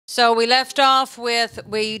So we left off with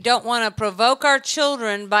we don't want to provoke our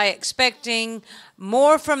children by expecting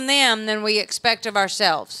more from them than we expect of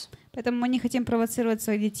ourselves. Поэтому мы не хотим провоцировать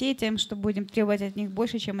своих детей тем, что будем требовать от них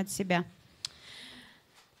больше, чем от себя.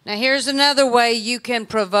 Now here's another way you can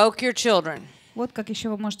provoke your children. Вот как еще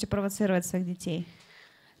вы можете провоцировать своих детей.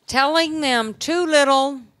 Telling them too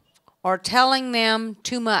little or telling them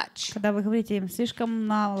too much. Когда вы говорите им слишком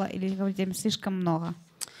мало или говорите им слишком много.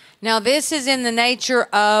 Now this is in the nature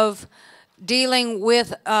of dealing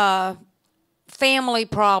with family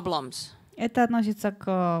problems. Это относится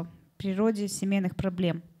к природе семейных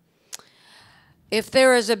проблем. If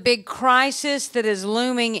there is a big crisis that is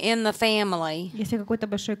looming in the family, Если какой-то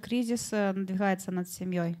большой кризис надвигается над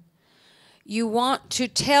семьей, you want to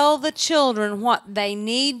tell the children what they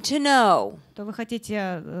need to know, то вы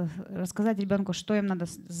хотите рассказать ребенку, что им надо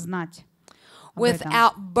знать об этом.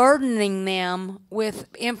 without burdening them with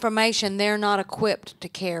information they're not equipped to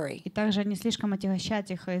carry. И также не слишком отягощать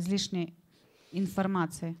их излишней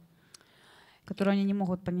информацией, которую они не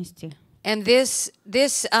могут понести. And this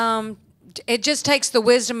it just takes the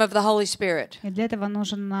wisdom of the Holy Spirit. И для этого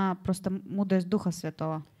нужна просто мудрость Духа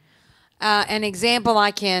Святого. An example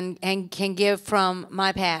I can give from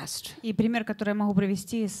my past. И пример, который я могу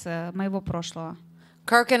привести из моего прошлого.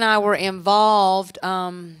 Kirk and I were involved,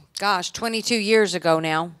 22 years ago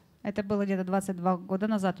now. Это было где-то 22 года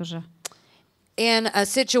назад уже. In a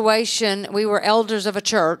situation, we were elders of a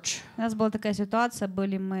church. У нас была такая ситуация,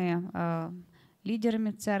 были мы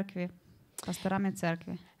лидерами церкви, пасторами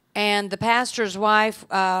церкви. And the pastor's wife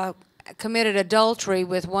committed adultery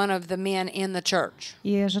with one of the men in the church.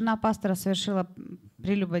 И жена пастора совершила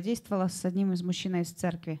прелюбодействовала с одним из мужчин из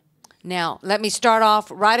церкви. Now, let me start off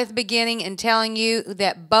right at the beginning in telling you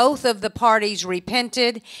that both of the parties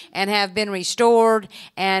repented and have been restored,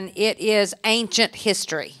 and it is ancient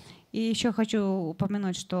history. И еще хочу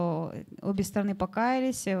упомянуть, что обе стороны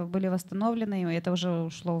покаялись, были восстановлены, и это уже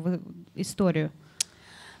ушло в историю.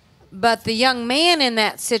 But the young man in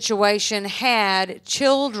that situation had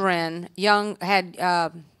children, young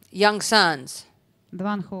sons. The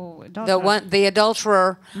one who the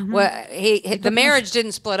adulterer, the marriage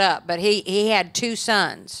didn't split up, but he had two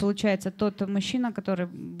sons. Получается, тот мужчина, который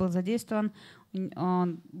был задействован,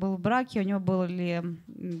 он был в браке, у него были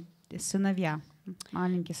сыновья,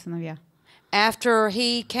 маленькие сыновья. After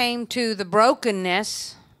he came to the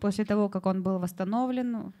brokenness, после того, как он был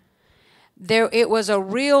восстановлен, it was a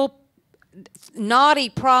real knotty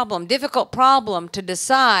problem, difficult problem to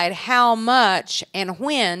decide how much and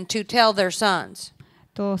when to tell their sons.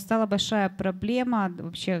 То стала большая проблема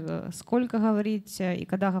вообще, сколько говорить и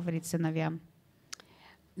когда говорить сыновьям.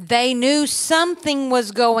 They knew something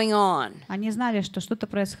was going on. Они знали, что что-то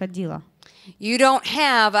происходило. You don't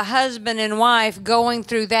have a husband and wife going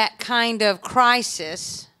through that kind of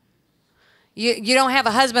crisis. You don't have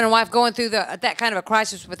a husband and wife going through that kind of a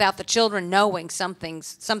crisis without the children knowing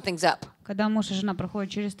something's up. Когда муж и жена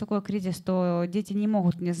проходят через такой кризис, то дети не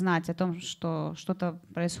могут не знать о том, что что-то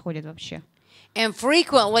происходит вообще. And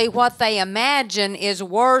frequently what they imagine is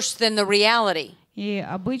worse than the reality. И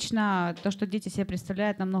обычно то, что дети себе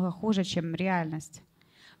представляют, намного хуже, чем реальность.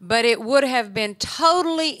 But it would have been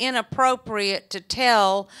totally inappropriate to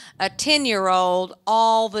tell a 10-year-old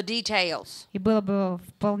all the details. И было бы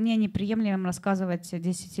вполне неприемлемым рассказывать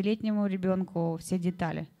 10-летнему ребенку все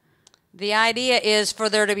детали. The idea is for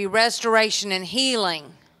there to be restoration and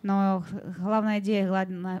healing. Но главная идея,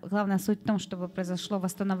 главная суть в том, чтобы произошло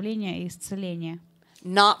восстановление и исцеление.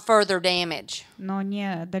 Not further damage. Но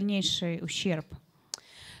не дальнейший ущерб.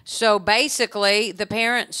 So basically, the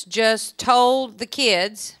parents just told the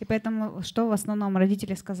kids. И поэтому что в основном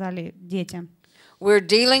родители сказали детям? We're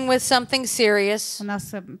dealing with something serious. У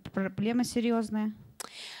нас проблемы серьезные.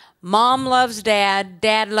 Mom loves dad,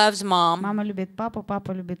 dad loves mom. Мама любит папу,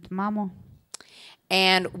 папа любит маму.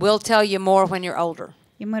 And we'll tell you more when you're older.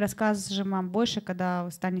 И мы расскажем вам больше, когда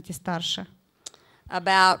вы станете старше.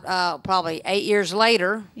 About probably 8 years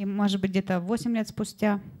later. И может быть где-то 8 лет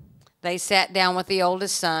спустя. They sat down with the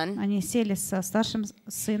oldest son. Они сели со старшим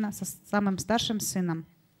сыном, со самым старшим сыном.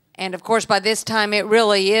 And of course, by this time, it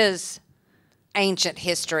really is ancient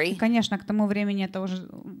history. И, конечно, к тому времени это уже,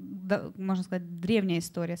 можно сказать, древняя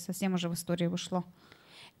история, совсем уже в историю ушло.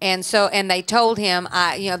 And they told him,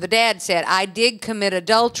 the dad said, I did commit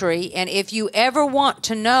adultery, and if you ever want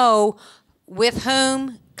to know with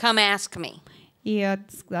whom, come ask me. И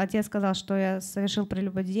отец сказал, что я совершил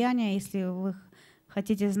прелюбодеяние, если вы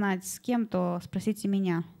хотите знать с кем, то спросите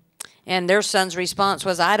меня. And their son's response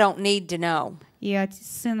was, I don't need to know. И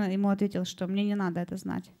сын ему ответил, что мне не надо это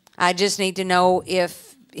знать. I just need to know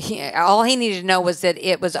if all he needed to know was that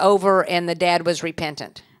it was over and the dad was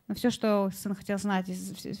repentant. Но все, что сын хотел знать,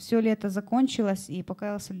 все ли это закончилось и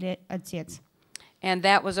покаялся ли отец. And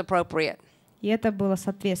that was appropriate. И это было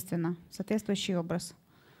соответствующий образ.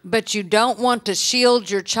 But you don't want to shield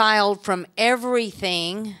your child from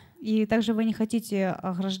everything. И также вы не хотите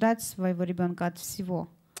ограждать своего ребенка от всего.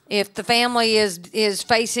 If the family is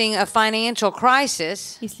facing a financial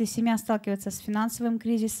crisis, Если семья сталкивается с финансовым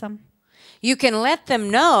кризисом, you can let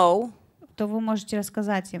them know, то вы можете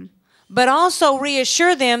рассказать им. but also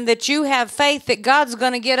reassure them that you have faith that God's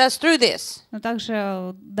going to get us through this. Но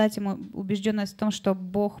также дать ему убежденность в том, что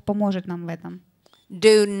Бог поможет нам в этом.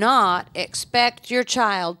 Do not expect your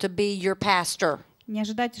child to be your pastor. Не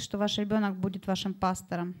ожидайте, что ваш ребенок будет вашим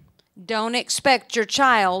пастором. Don't expect your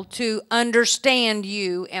child to understand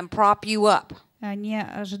you and prop you up. Не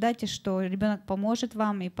ожидайте, что ребенок поможет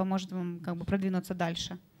вам и поможет вам как бы продвинуться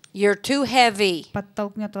дальше. You're too heavy.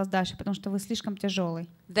 Подтолкнет вас дальше, потому что вы слишком тяжелый.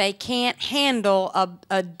 They can't handle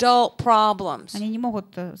adult problems. Они не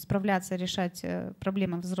могут справляться, решать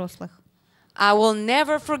проблемы взрослых. I will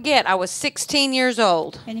never forget, I was 16 years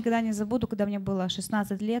old. Я никогда не забуду, когда мне было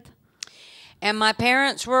 16 лет. And my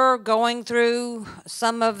parents were going through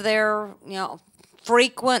some of their,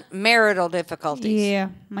 frequent marital difficulties. И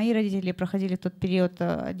мои родители проходили в тот период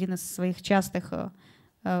один из своих частых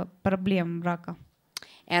проблем брака.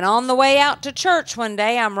 And on the way out to church one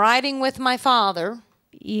day, I'm riding with my father.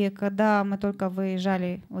 И когда мы только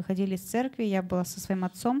выходили из церкви, я была со своим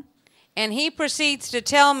отцом. And he proceeds to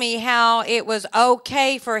tell me how it was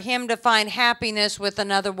okay for him to find happiness with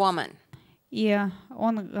another woman. И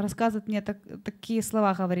он рассказывает мне такие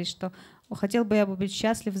слова, говорит, что хотел бы я быть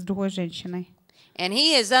счастлив с другой женщиной. And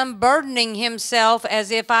he is unburdening himself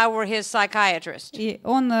as if I were his psychiatrist. И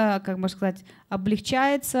он, как можно сказать,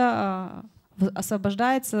 облегчается,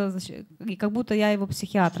 освобождается, и как будто я его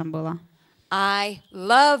психиатром была. I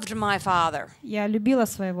loved my father. Я любила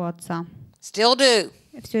своего отца. Still do.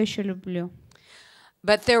 Все еще люблю.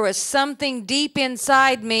 But there was something deep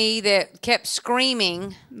inside me that kept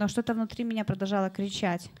screaming. Но что-то внутри меня продолжало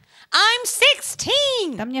кричать. I'm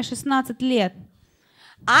 16. Да мне 16 лет.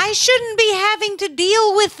 I shouldn't be having to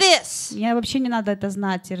deal with this. Мне вообще не надо это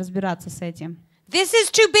знать и разбираться с этим. This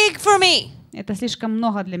is too big for me. Это слишком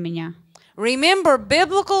много для меня. Remember,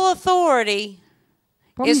 biblical authority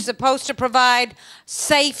is supposed to provide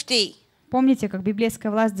safety. Помните, как библейская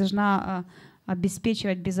власть должна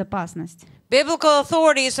обеспечивать безопасность. Biblical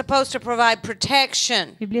authority is supposed to provide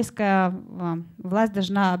protection. Библейская власть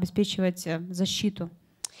должна обеспечивать защиту.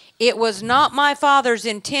 It was not my father's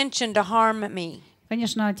intention to harm me.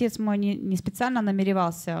 Конечно, отец мой не специально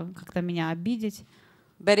намеревался как-то меня обидеть.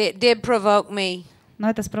 But it did provoke me. Но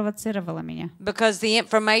это спровоцировало меня. Because the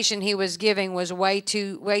information he was giving was way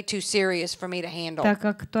too serious for me to handle. Так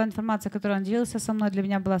как та информация, которую он делился со мной, для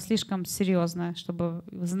меня была слишком серьезная, чтобы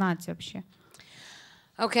знать вообще.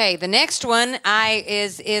 Okay, the next one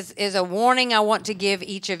is a warning I want to give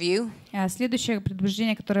each of you. Следующее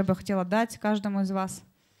предупреждение, которое я бы хотела дать каждому из вас.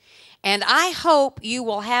 And I hope you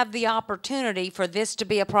will have the opportunity for this to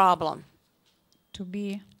be a problem.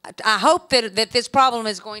 I hope that this problem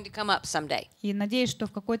is going to come up someday. И надеюсь, что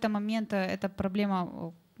в какой-то момент эта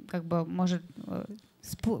проблема как бы может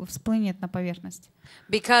всплынет на поверхность.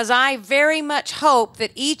 Because I very much hope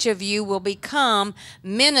that each of you will become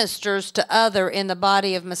ministers to other in the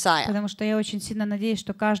body of Messiah. Потому что я очень сильно надеюсь,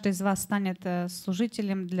 что каждый из вас станет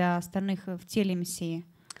служителем для остальных в теле Мессии.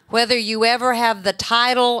 Whether you ever have the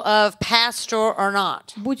title of pastor or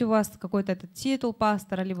not. Будь у вас какой-то этот титул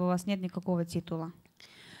пастора, либо у вас нет никакого титула.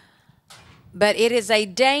 But it is a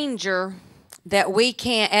danger that we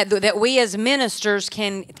as ministers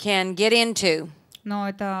can get into. Но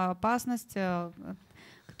это опасность,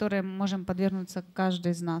 которой можем подвергнуться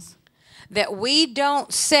каждый из нас. That we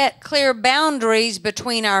don't set clear boundaries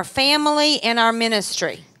between our family and our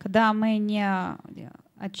ministry. Когда мы не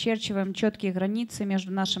очерчиваем четкие границы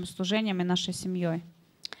между нашим служением и нашей семьей.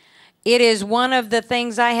 It is one of the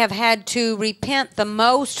things I have had to repent the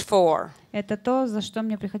most for. Это то, за что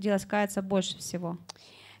мне приходилось каяться больше всего.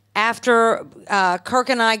 After Kirk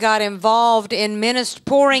and I got involved in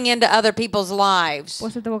pouring into other people's lives.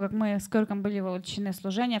 После того, как мы с Керком были вовлечены в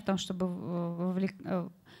служение, в том, чтобы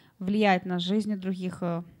влиять на жизни других,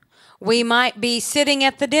 we might be sitting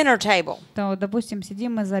at the dinner table. То, допустим,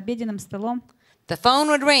 сидим мы за обеденным столом. The phone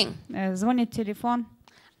would ring. Звонит телефон.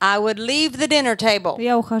 I would leave the dinner table.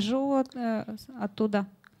 Я ухожу оттуда.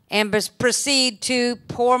 And proceed to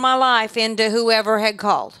pour my life into whoever had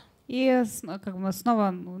called. И как бы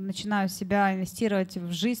снова начинаю себя инвестировать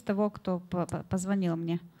в жизнь того, кто позвонил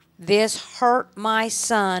мне. This hurt my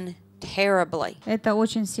son terribly. Это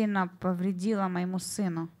очень сильно повредило моему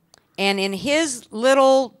сыну. And in his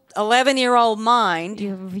little 11-year-old mind,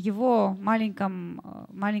 И в его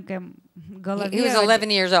маленькой голове, he was 11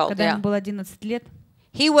 years old, когда yeah. ему было 11 лет,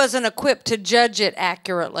 He wasn't equipped to judge it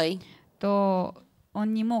accurately. то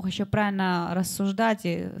он не мог еще правильно рассуждать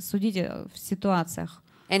и судить в ситуациях.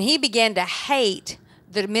 And he began to hate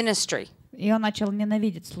the ministry. И он начал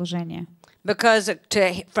ненавидеть служение. Because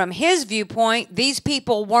from his viewpoint, these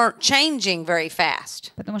people weren't changing very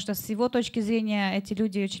fast. Потому что с его точки зрения эти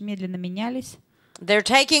люди очень медленно менялись. They're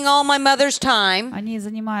taking all my mother's time. Они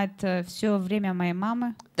занимают все время моей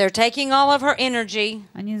мамы. They're taking all of her energy.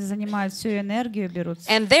 Они занимают всю энергию, берутся.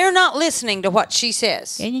 And they're not listening to what she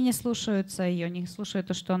says. И они не слушаются ее, не слушают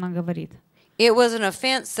то, что она говорит. It was an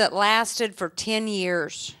offense that lasted for 10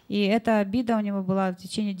 years. И эта обида у него была в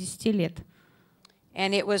течение 10 лет.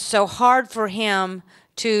 And it was so hard for him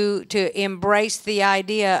to embrace the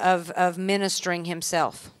idea of ministering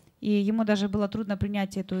himself. И ему даже было трудно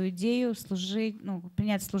принять эту идею,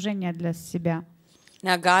 принять служение для себя.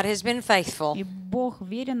 Now God has been faithful. И Бог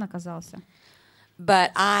верен оказался.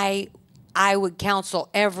 But I would counsel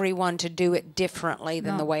everyone to do it differently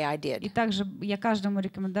than the way I И did. также я каждому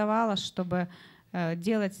рекомендовала, чтобы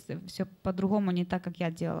делать все по-другому, не так, как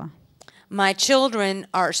я делала. My children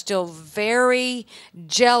are still very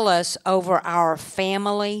jealous over our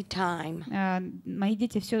family time. Мои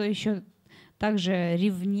дети все еще также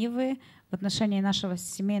ревнивы в отношении нашего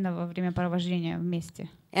семейного времяпровождения вместе.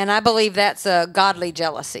 And I believe that's a godly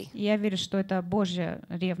jealousy. И я верю, что это Божья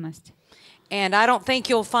ревность. And I don't think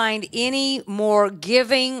you'll find any more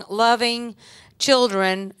giving, loving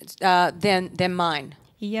children than mine.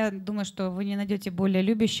 И я думаю, что вы не найдете более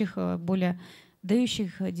любящих, более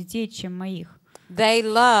дающих детей, чем моих. They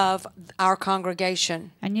love our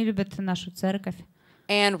congregation. Они любят нашу церковь.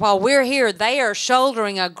 And while we're here, they are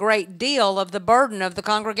shouldering a great deal of the burden of the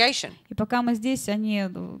congregation. И пока мы здесь, они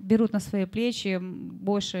берут на свои плечи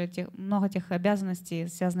много тех обязанностей,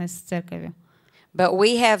 связанных с церковью. But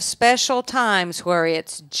we have special times where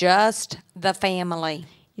it's just the family.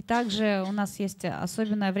 И также у нас есть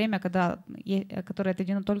особенное время, которое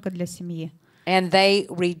отведено только для семьи. And they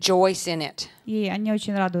rejoice in it. И они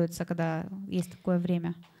очень радуются, когда есть такое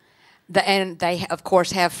время. And they, of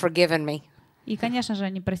course, have forgiven me. И, конечно же,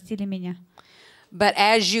 они простили меня. But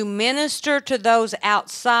as you minister to those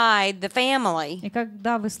outside the family, И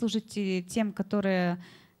когда вы служите тем, которые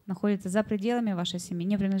находятся за пределами вашей семьи,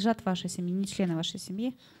 не принадлежат вашей семье, не члены вашей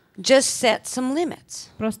семьи, just set some limits.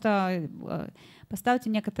 просто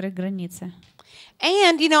поставьте некоторые границы.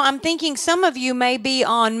 And, I'm thinking some of you may be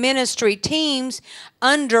on ministry teams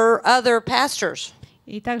under other pastors.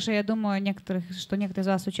 И также я думаю, что некоторые из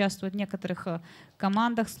вас участвуют в некоторых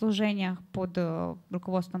командах служения под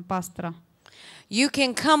руководством пастора. You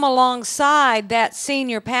can come alongside that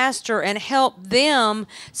senior pastor and help them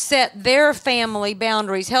set their family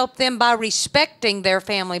boundaries, help them by respecting their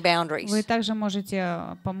family boundaries. Вы также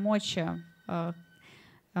можете помочь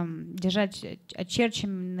держать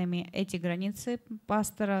очерченными эти границы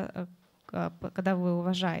пастора, когда вы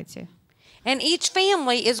уважаете. And each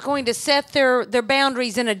family is going to set their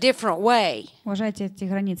boundaries in a different way. Уважайте эти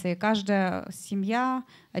границы, и каждая семья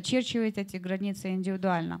очерчивает эти границы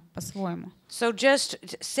индивидуально, по-своему. So just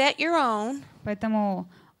set your own. Поэтому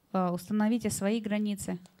установите свои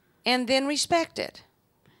границы. And then respect it.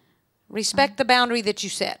 Respect the boundary that you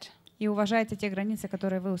set. И уважайте те границы,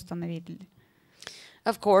 которые вы установили.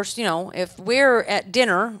 Of course, if we're at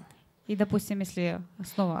dinner. И, допустим, если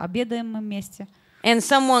снова обедаем мы вместе. And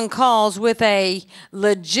someone calls with a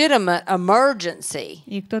legitimate emergency.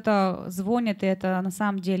 И кто-то звонит, и это на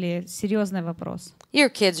самом деле серьезный вопрос. Your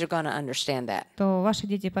kids are going to understand that. То ваши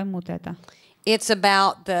дети поймут это. It's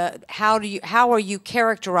about how are you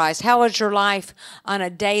characterized? How is your life on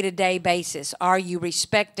a day-to-day basis? Are you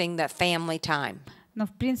respecting the family time? Но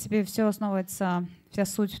в принципе вся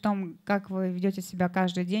суть в том, как вы ведете себя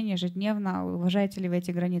каждый день, ежедневно, уважаете ли вы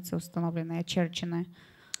эти границы установленные, очерченные.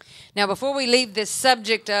 Now, before we leave this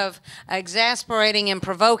subject of exasperating and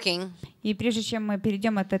provoking, И прежде чем мы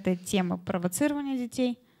перейдем от этой темы провоцирования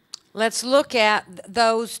детей, let's look at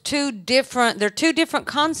two different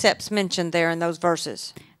concepts mentioned there in those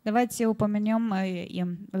verses. давайте упомянем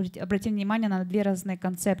и обратим внимание на две разные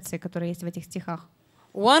концепции, которые есть в этих стихах.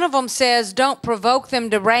 One of them says, "Don't provoke them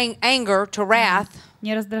to anger, to wrath."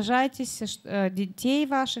 Не раздражайтесь детей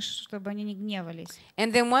ваших, чтобы они не гневались.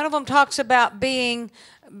 And then one of them talks about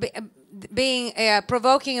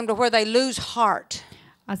provoking them to where they lose heart.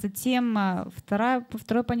 А затем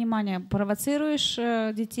второе понимание: провоцируешь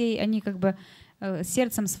детей, они как бы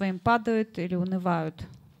сердцем своим падают или унывают.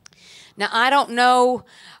 Now I don't know.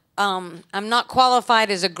 I'm not qualified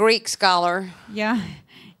as a Greek scholar. Я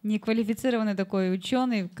неквалифицированный такой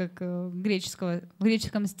ученый, как в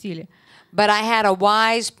греческом стиле. But I had a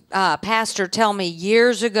wise pastor tell me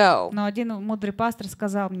years ago Но один мудрый пастор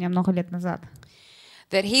сказал мне много лет назад,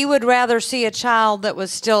 that he would rather see a child that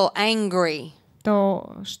was still angry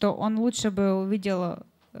что он лучше бы увидел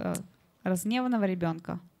разгневанного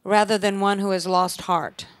ребенка, rather than one who has lost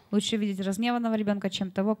heart. Лучше видеть разгневанного ребенка,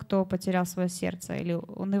 чем того, кто потерял свое сердце или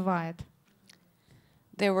унывает.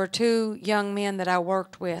 There were two young men that I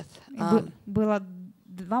worked with. Было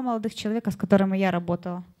два молодых человека, с которыми я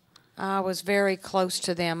работала. I was very close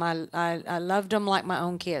to them. I loved them like my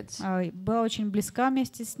own kids. Была очень близка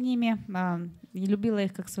вместе с ними и любила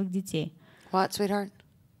их как своих детей. What, sweetheart?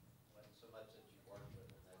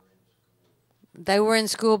 They were in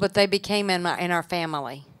school, but they became in our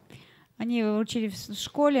family. Они учились в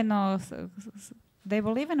школе, но they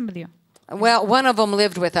were living with you. Well, one of them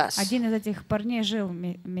lived with us. Один из этих парней жил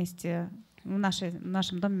вместе в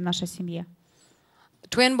нашем доме, в нашей семье.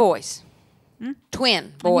 Twin boys.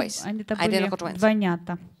 Twin boys. Identical twins.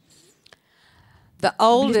 Двойнята. The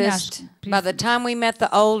oldest, by the time we met the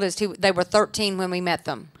oldest, they were 13 when we met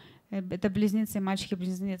them. Это близнецы,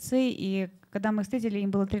 мальчики-близнецы, и когда мы встретили,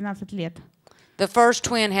 им было 13 лет. The first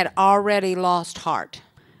twin had already lost heart.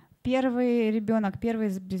 Первый ребенок, первый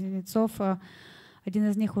из близнецов, один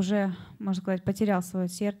из них уже, можно сказать, потерял свое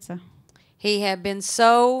сердце. He had been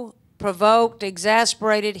so provoked,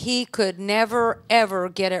 exasperated, he could never ever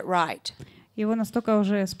get it right. Его настолько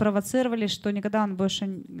уже спровоцировали, что никогда он больше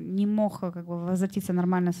не мог как бы возвратиться в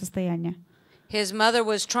нормальное состояние. His mother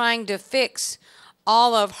was trying to fix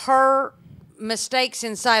all of her mistakes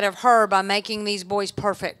inside of her by making these boys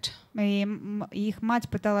perfect. И их мать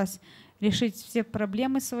пыталась решить все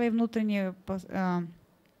проблемы свои внутренние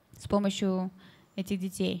с помощью этих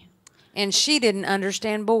детей. And she didn't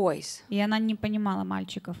understand boys. И она не понимала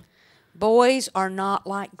мальчиков. Boys are not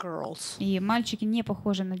like girls. И мальчики не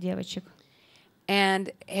похожи на девочек.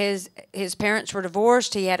 And his parents were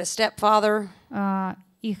divorced. He had a stepfather.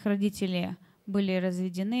 Их родители были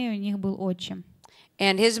разведены, у них был отчим.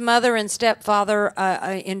 And his mother and stepfather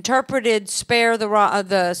interpreted spare the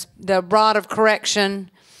rod of correction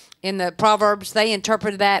in the Proverbs. They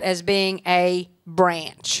interpreted that as being a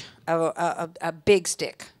branch, a big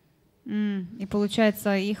stick. И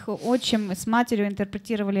получается, их отчим с матерью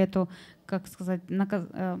интерпретировали эту, как сказать,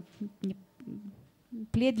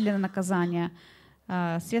 плеть для наказания,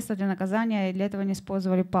 средство для наказания, и для этого они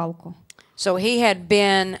использовали палку. So he had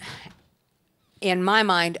been, in my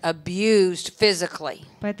mind, abused physically.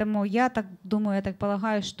 Поэтому я так думаю, я так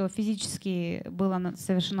полагаю, что физически было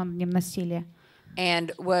совершено над ним насилие.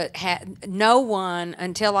 And no one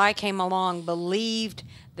until I came along believed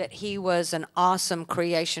that he was an awesome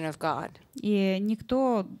creation of God. И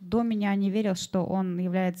никто до меня не верил, что он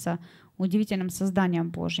является удивительным созданием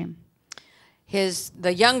Божьим.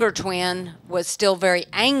 The younger twin was still very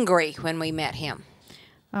angry when we met him.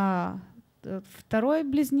 Второй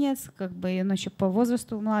близнец, как бы он еще по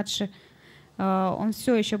возрасту младше, он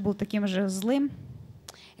все еще был таким же злым.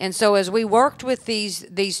 And so as we worked with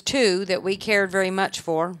these two that we cared very much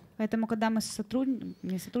for, поэтому когда мы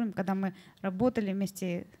когда мы работали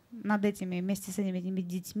вместе с этими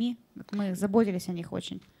детьми, мы заботились о них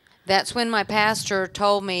очень. That's when my pastor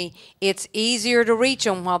told me it's easier to reach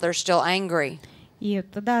them while they're still angry. И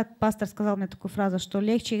тогда пастор сказал мне такую фразу, что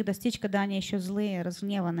легче их достичь, когда они еще злые,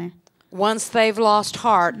 разгневанные. Once they've lost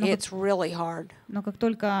heart, it's really hard. Но как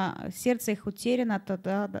только сердце их утеряно,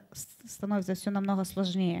 тогда становится все намного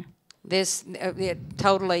сложнее. This it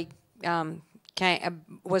totally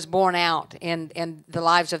was borne out in the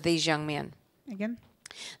lives of these young men. Again?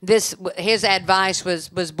 His advice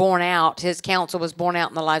was borne out. His counsel was borne out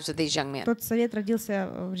in the lives of these young men. Тот совет родился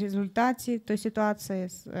в результате той ситуации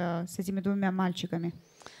с этими двумя мальчиками.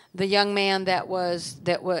 The young man that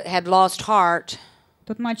had lost heart.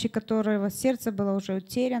 Тот мальчик, которого сердце было уже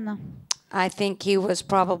утеряно. I think he was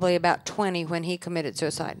probably about 20 when he committed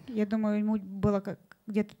suicide. Я думаю, ему было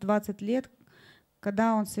где-то 20 лет,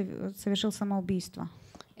 когда он совершил самоубийство.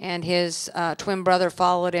 And his twin brother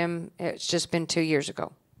followed him. It's just been 2 years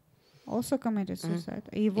ago. Also committed suicide.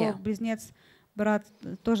 И его близнец, брат,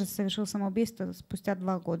 тоже совершил самоубийство спустя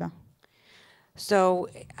 2 года. So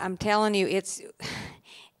I'm telling you,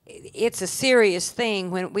 it's a serious thing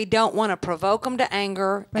when we don't want to provoke them to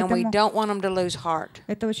anger and we don't want them to lose heart.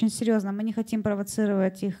 Это очень серьезно. Мы не хотим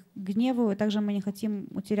провоцировать их к гневу, и также мы не хотим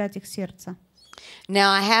утерять их сердце. Now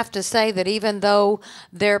I have to say that even though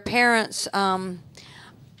their parents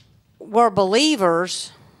were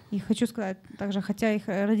believers, и хочу сказать также, хотя их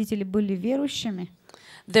родители были верующими,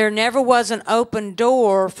 there never was an open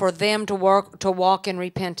door for them to walk in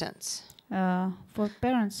repentance. В for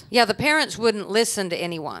parents. Yeah, the parents wouldn't listen to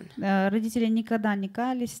anyone. Родители никогда не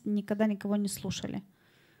каялись, никогда никого не слушали.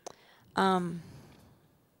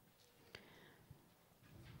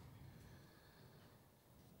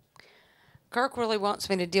 Kirk really wants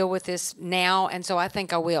me to deal with this now, and so I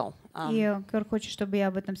think I will. И Керк хочет, чтобы я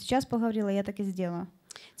об этом сейчас поговорила, я так и сделаю.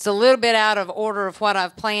 It's a little bit out of order of what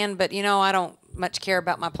I've planned, but you know, I don't much care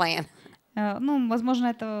about my plan. Ну, возможно,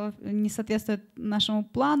 это не соответствует нашему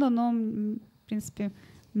плану, но, в принципе,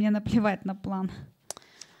 мне наплевать на план.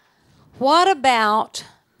 What about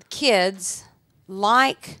kids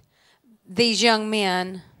like these young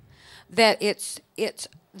men that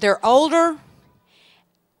they're older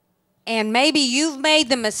and maybe you've made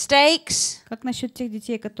the mistakes? Как насчет тех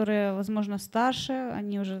детей, которые, возможно, старше,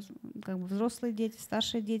 они уже как бы взрослые дети,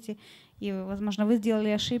 старшие дети, и, возможно, вы сделали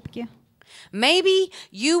ошибки? Maybe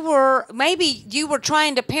you were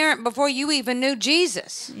trying to parent before you even knew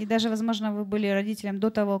Jesus. И даже, возможно, вы были родителем до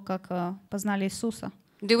того, как познали Иисуса.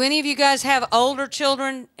 Do any of you guys have older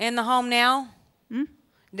children in the home now?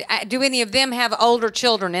 Do any of them have older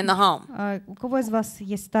children in the home? У кого из вас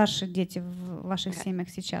есть старшие дети в ваших семьях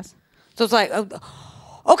сейчас? So it's like,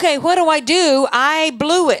 okay, what do I do? I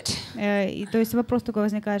blew it. И то есть вопрос такой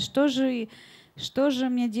возникает, что же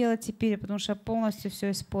мне делать теперь, потому что я полностью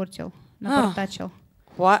все испортил, напортачил.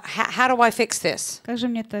 How do I fix this? Как же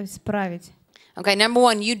мне это исправить? Okay, number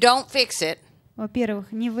one, you don't fix it.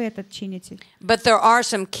 Во-первых, не вы это чините. But there are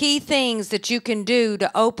some key things that you can do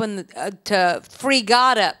to free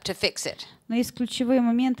God up to fix it. Но есть ключевые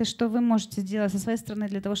моменты, что вы можете сделать со своей стороны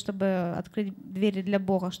для того, чтобы открыть двери для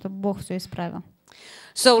Бога, чтобы Бог все исправил.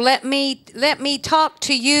 So let me talk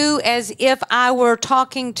to you as if I were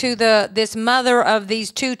talking to this mother of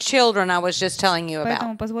these two children I was just telling you about.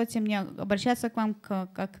 Поэтому позвольте мне обращаться к вам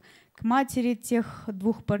как к матери тех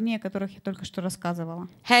двух парней, о которых я только что рассказывала.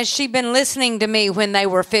 Has she been listening to me when they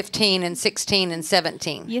were 15 and 16 and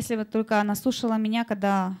 17? Если вот только она слушала меня,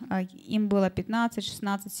 когда им было 15,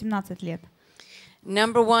 16, 17 лет.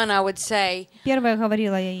 Number one, I would say, Первое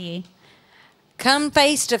говорила я ей. Come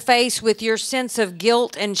face to face with your sense of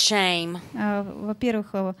guilt and shame.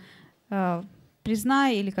 Во-первых,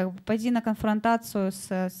 признай или как бы пойди на конфронтацию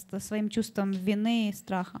со своим чувством вины и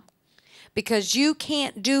страха. Because you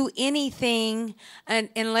can't do anything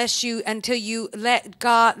until you let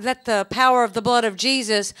the power of the blood of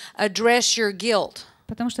Jesus address your guilt.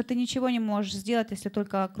 Потому что ты ничего не можешь сделать, если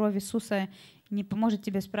только кровь Иисуса не поможет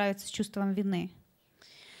тебе справиться с чувством вины.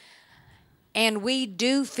 And we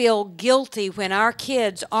do feel guilty when our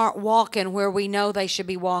kids aren't walking where we know they should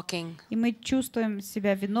be walking. И мы чувствуем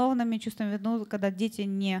себя виновными, чувствуем вину, когда дети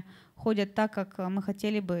не ходят так, как мы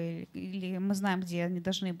хотели бы, или мы знаем, где они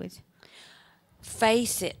должны быть.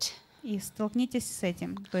 Face it. И столкнитесь с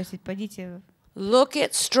этим, то есть пойдите. Look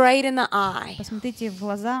it straight in the eye. Посмотрите в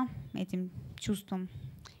глаза этим чувствам.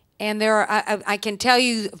 And I can tell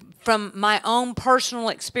you from my own personal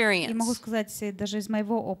experience. И могу сказать даже из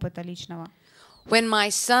моего опыта личного. When my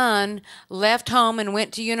son left home and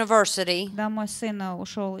went to university, когда мой сын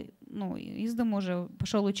ушел, из дома уже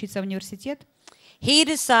пошел учиться в университет, he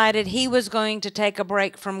decided he was going to take a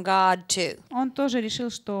break from God too. Он тоже решил,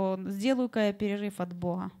 что сделаю-ка я перерыв от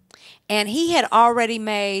Бога. And he had already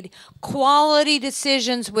made quality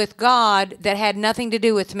decisions with God that had nothing to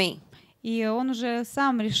do with me. И он уже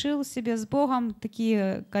сам решил себе с Богом,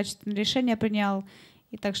 такие качественные решения принял,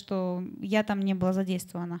 и так что я там не была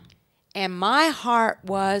задействована. And my heart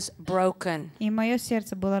was broken. И мое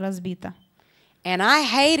сердце было разбито. And I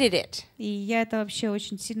hated it. И я это вообще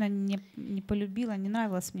очень сильно не полюбила, не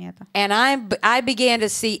нравилось мне это. And I began to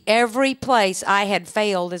see every place I had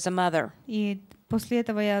failed as a mother. И после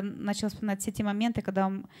этого я начала вспоминать все те моменты, когда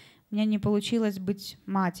у меня не получилось быть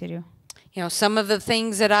матерью. You know, some of the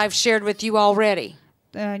things that I've shared with you already.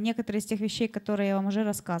 Некоторые из тех вещей, которые я вам уже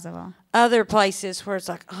рассказывала. Other places where it's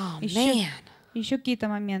like, oh man. Еще какие-то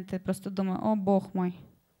моменты, просто думаю, о Бог мой.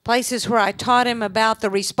 Places where I taught him about the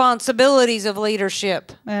responsibilities of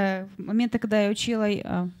leadership. Моменты, когда я учила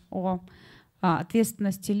о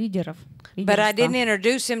ответственности лидеров. But I didn't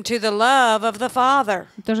introduce him to the love of the Father.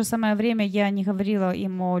 В то же самое время я не говорила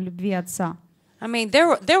им о любви Отца. I mean,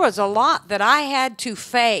 there was a lot that I had to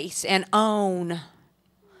face and own.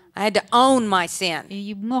 I had to own my sin.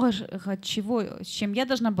 И много чего, с чем я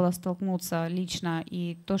должна была столкнуться лично,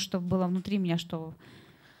 и то, что было внутри меня, что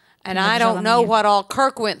And I don't know what all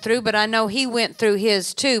Kirk went through, but I know he went through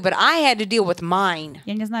his too. But I had to deal with mine.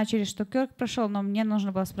 Я не знаю, через что Керк прошел, но мне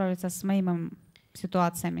нужно было справиться с моими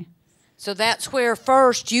ситуациями. So that's where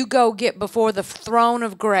first you go get before the throne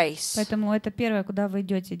of grace. Поэтому это первое, куда вы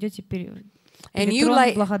идете перед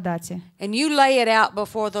троном благодати. And you lay it out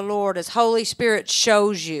before the Lord as Holy Spirit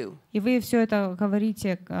shows you. И вы все это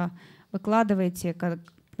говорите, выкладываете, по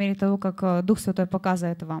мере того, как Дух Святой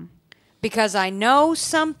показывает вам. Because I know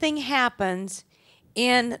something happens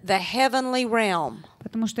in the heavenly realm.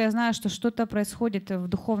 Потому что я знаю, что что-то происходит в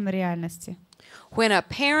духовной реальности. When a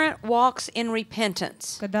parent walks in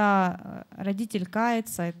repentance. Когда родитель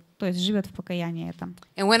кается, то есть живет в покаянии этом.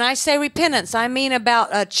 And when I say repentance, I mean about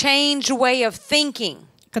a changed way of thinking.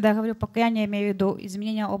 Когда я говорю покаяние, я имею в виду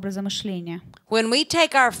изменение образа мышления. When we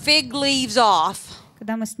take our fig leaves off.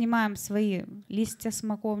 Когда мы снимаем свои листья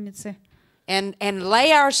смоковницы. And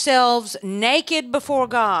lay ourselves naked before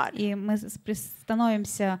God. И мы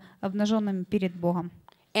становимся обнаженными перед Богом.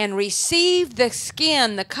 And receive the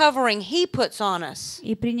skin, the covering He puts on us.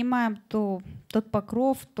 И принимаем тот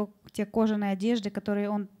покров, те кожаные одежды, которые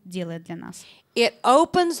Он делает для нас. It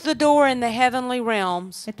opens the door in the heavenly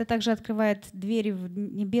realms. Это также открывает двери в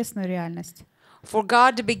небесную реальность. For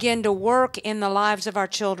God to begin to work in the lives of our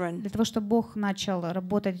children. Для того, чтобы Бог начал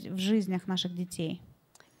работать в жизнях наших детей.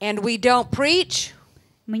 And we don't preach.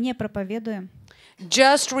 Мы не проповедуем.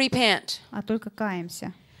 Just repent. А только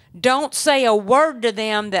каемся. Don't say a word to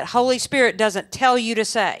them that Holy Spirit doesn't tell you to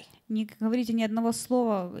say. Не говорите ни одного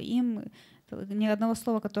слова им, ни одного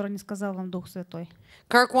слова, которое не сказал вам Дух Святой.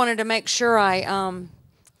 Kirk wanted to make sure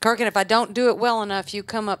Kirk, and if I don't do it well enough, you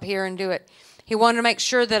come up here and do it. He wanted to make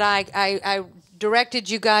sure that I directed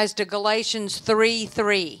you guys to Galatians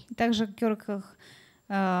 3:3. Также Керк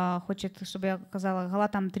хочет, чтобы я сказала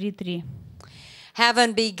Галатам 3:3.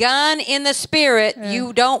 Having begun in the spirit,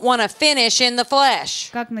 you don't want to finish in the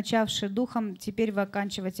flesh. Как начавший духом, теперь вы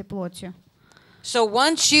оканчиваете плотью. So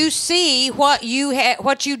once you see what you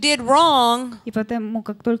did wrong, и потому,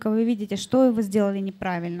 как только вы видите, что вы сделали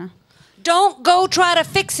неправильно, don't go try to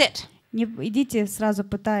fix it. Не идите сразу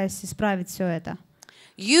пытаясь исправить все это.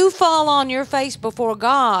 You fall on your face before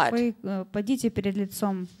God. Вы пойдите перед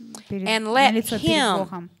лицом, and на лицо перед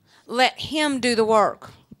Богом. Let Him do the work.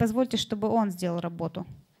 И позвольте, чтобы Он сделал работу.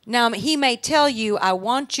 Now He may tell you, I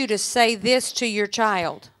want you to say this to your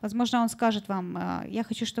child. Возможно, Он скажет вам, я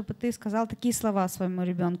хочу, чтобы ты сказал такие слова своему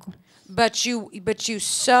ребенку. But you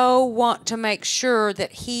so want to make sure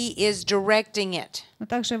that He is directing it. Но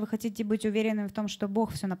также вы хотите быть уверенными в том, что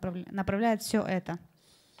Бог все направляет все это.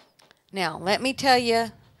 Now, let me tell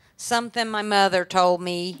you something my mother told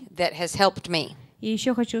me that has helped me. И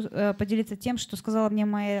еще хочу поделиться тем, что сказала мне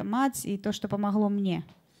моя мать, и то, что помогло мне.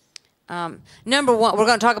 Number one, we're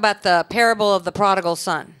going to talk about the parable of the prodigal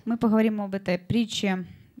son. Мы поговорим об этой притче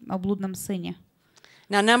о блудном сыне.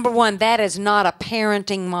 Now, number one, that is not a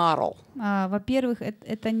parenting model. Во-первых,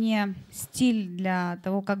 это не стиль для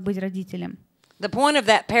того, как быть родителем. The point of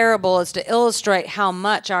that parable is to illustrate how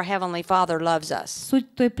much our Heavenly Father loves us.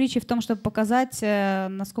 Суть той притчи в том, чтобы показать,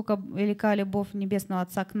 насколько велика любовь Небесного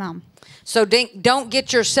Отца к нам. So don't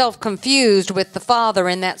get yourself confused with the Father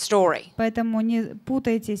in that story. Поэтому не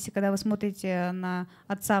путайтесь, когда вы смотрите на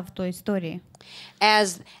Отца в той истории.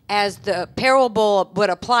 As the parable would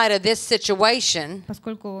apply to this situation,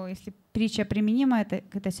 поскольку если притча применима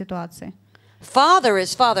к этой ситуации, Father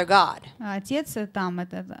is Father God. Отец там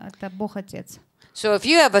это Бог Отец. So if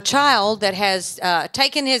you have a child that has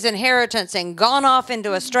taken his inheritance and gone off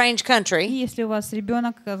into a strange country, и если у вас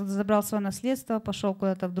ребенок забрал свое наследство, пошел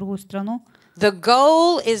куда-то в другую страну, the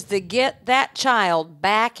goal is to get that child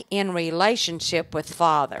back in relationship with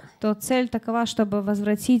Father. То цель такова, чтобы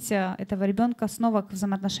возвратить этого ребенка снова к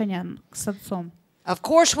взаимоотношениям с Отцом. Of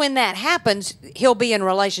course, when that happens, he'll be in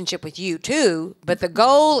relationship with you too, but the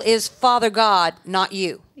goal is Father God, not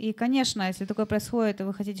you. И, конечно, если такое происходит, и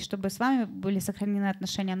вы хотите, чтобы с вами были сохранены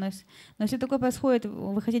отношения, но если такое происходит,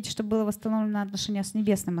 вы хотите, чтобы было восстановлено отношение с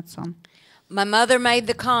Небесным Отцом. My mother made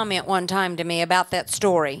the comment one time to me about that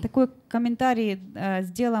story. Такой комментарий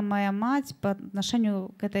сделала моя мать по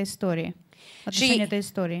отношению к этой истории.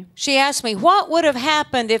 She asked me, what would have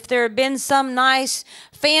happened if there had been some nice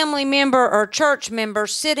family member or church member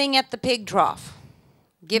sitting at the pig trough,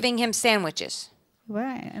 giving him sandwiches?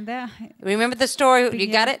 Remember the story?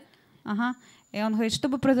 You got it? Ага. И он говорит, что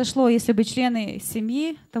бы произошло, если бы члены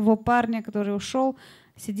семьи того парня, который ушел,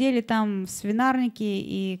 сидели там в свинарнике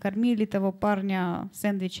и кормили того парня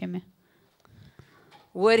сэндвичами?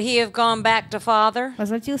 Would he have gone back to Father?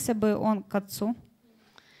 Возвратился бы он к Отцу?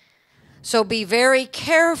 So be very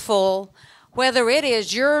careful whether it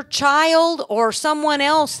is your child or someone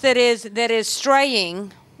else that is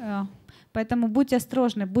straying. Поэтому будьте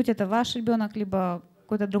осторожны, будь это ваш ребенок, либо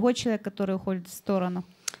какой-то другой человек, который уходит в сторону.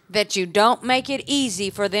 That you don't make it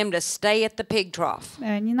easy for them to stay at the pig trough.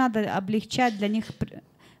 Не надо облегчать для них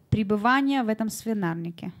пребывание в этом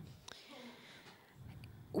свинарнике.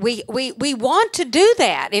 we want to do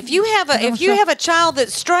that. If you have a child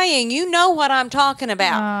that's straying, you know what I'm talking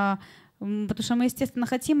about. Потому что мы, естественно,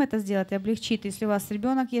 хотим это сделать и облегчить. Если у вас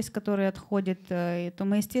ребенок есть, который отходит, то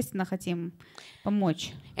мы, естественно, хотим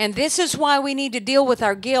помочь. And this is why we need to deal with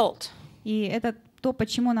our guilt. И это то,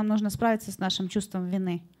 почему нам нужно справиться с нашим чувством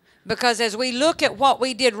вины. Because as we look at what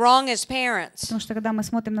we did wrong as parents, Потому что когда мы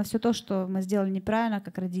смотрим на все то, что мы сделали неправильно,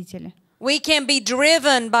 как родители, we can be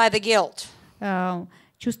driven by the guilt.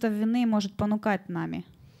 Чувство вины может понукать нами.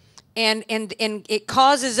 And it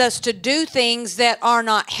causes us to do things that are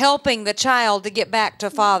not helping the child to get back to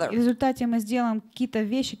father. И в результате мы сделаем какие-то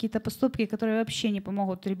вещи, какие-то поступки, которые вообще не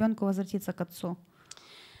помогут ребенку возвратиться к отцу.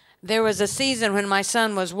 There was a season when my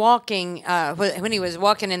son was walking, when he was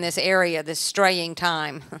walking in this area, this straying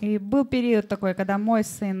time. И был период такой, когда мой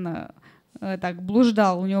сын так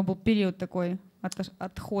блуждал, у него был период такой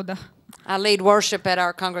отхода. I lead worship at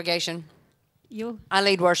our congregation. I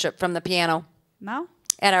lead worship from the piano. Now?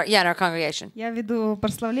 At our congregation. Я веду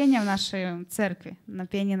прославление в нашей церкви, на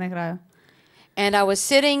пианино играю. And I was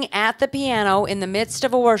sitting at the piano in the midst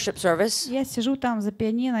of a worship service. Я сижу там за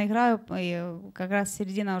пианино, играю, и как раз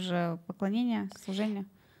середина уже поклонения, служения.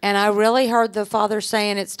 And I really heard the Father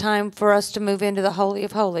saying it's time for us to move into the Holy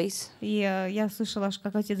of Holies. И я слышала,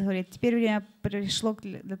 как Отец говорит, теперь время пришло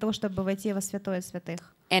для того, чтобы войти во святое святых.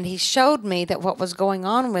 And he showed me that what was going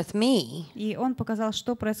on with me. И он показал,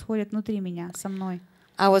 что происходит внутри меня, со мной.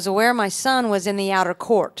 I was aware my son was in the outer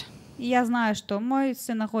court. И я знаю, что мой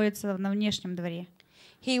сын находится на внешнем дворе.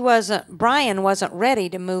 Brian wasn't ready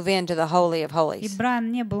to move into the Holy of Holies. И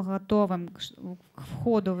Брайан не был готовым к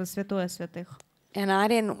входу в святое святых. And I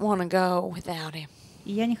didn't want to go without him.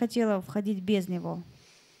 И я не хотела входить без него.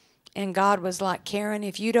 And God was like, Karen,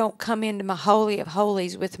 if you don't come into my Holy of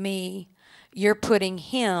Holies with me, you're putting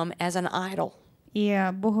him as an idol.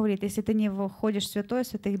 И Бог говорит, если ты не входишь в святое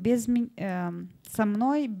святых без со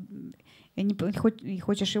мной, и не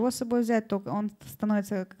хочешь его с собой взять, то он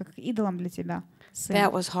становится как идолом для тебя.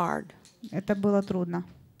 That was hard. Это было трудно.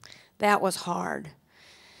 That was hard.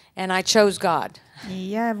 And I chose God. И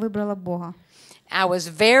я выбрала Бога. I was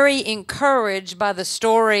very encouraged by the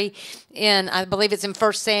story in, I believe it's in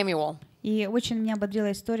 1 Samuel. И очень меня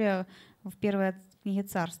ободрила история в первой книге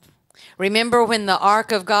Царств. Remember when the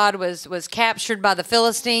ark of God was captured by the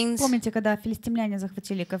Philistines? Помните, когда филистимляне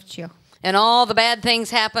захватили ковчег? And all the bad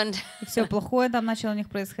things happened. И все плохое там начало у них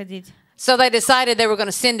происходить. So they decided they were going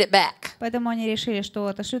to send it back. Поэтому они решили, что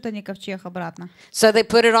отошлют они ковчег обратно. So they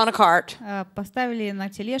put it on a cart. Поставили на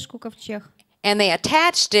тележку ковчег. And they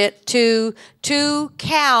attached it to 2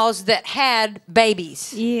 cows that had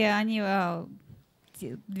babies. И они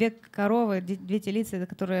две коровы, две телицы,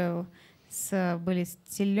 которые были с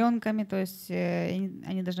теленками, то есть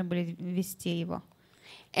они должны были вести его.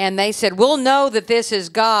 And they said, we'll know that this is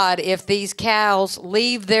God if these cows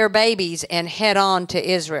leave their babies and head on to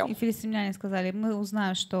Israel. И филистимляне сказали, мы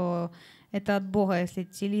узнаем, что это от Бога, если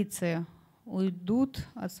телицы уйдут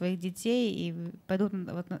от своих детей и пойдут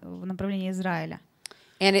в направлении Израиля.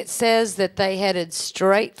 And it says that they headed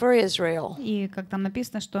straight for Israel. И как там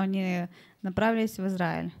написано, что они направились в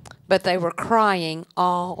Израиль. But they were crying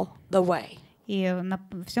all the way. И на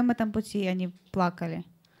всем этом пути они плакали.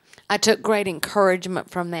 I took great encouragement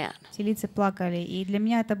from that. Телицы плакали, и для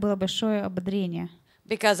меня это было большое ободрение.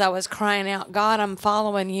 Because I was crying out, God, I'm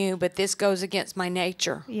following you, but this goes against my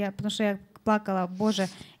nature. Потому что я плакала, Боже,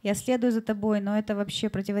 я следую за тобой, но это вообще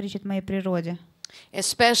противоречит моей природе.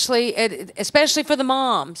 Especially for the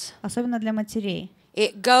moms. Особенно для матерей.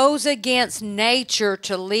 It goes against nature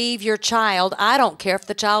to leave your child. I don't care if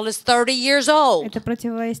the child is 30 years old. Это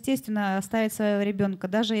противоестественно оставить своего ребенка,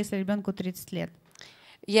 даже если ребенку 30 лет.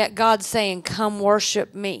 Yet God's saying, come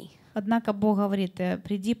worship me. Однако Бог говорит,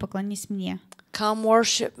 приди, поклонись мне. Come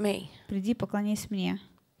worship me. Приди, поклонись мне.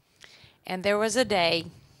 And there was a day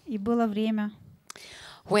И было время,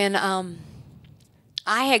 when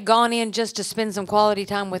I had gone in just to spend some quality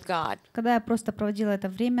time with God. когда я просто проводила это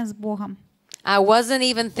время с Богом. I wasn't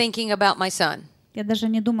even thinking about my son. Я даже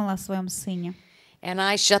не думала о своем сыне. And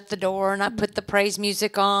I shut the door and I put the praise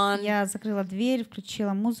music on. Я закрыла дверь,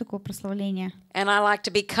 включила музыку прославления. And I like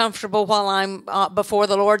to be comfortable while I'm before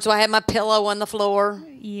the Lord, so I had my pillow on the floor.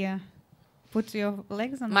 И put your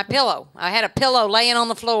legs on my pillow. I had a pillow laying on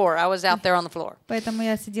the floor. I was out there on the floor. Поэтому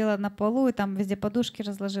я сидела на полу и там везде подушки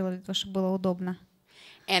разложила, для того, чтобы было удобно.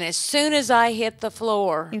 And as soon as I hit the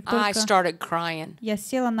floor, I started crying. Я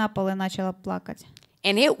села на пол и начала плакать.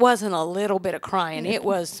 And it wasn't a little bit of crying. It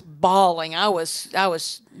was bawling. I was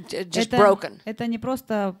just broken. Это не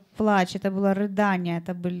просто плач, это было рыдание,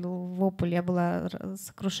 это был вопль, я была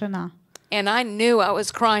сокрушена. And I knew I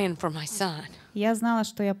was crying for my son. Я знала,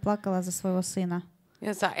 что я плакала за своего сына.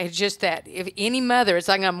 It's just that if any mother, it's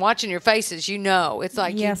like I'm watching your faces, you know. It's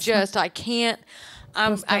like Yes. I can't.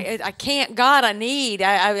 I can't, God, I need.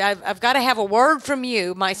 I've got to have a word from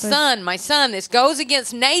you. My son, this goes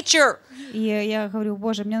against nature. И я говорю,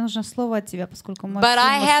 Боже, мне нужно слово от Тебя, поскольку мой But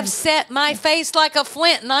I сын, have set my face like a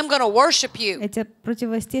flint, and I'm going to worship you. это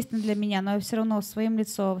противоестественно для меня, но я все равно своим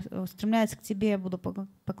лицом устремляюсь к Тебе, буду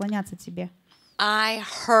поклоняться Тебе. I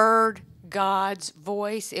heard God's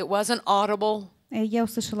voice. It wasn't audible. Я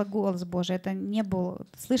услышала голос Божий, это не был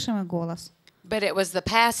слышимый голос. But it was the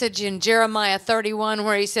passage in Jeremiah 31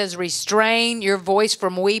 where he says, restrain your voice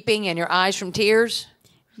from weeping and your eyes from tears.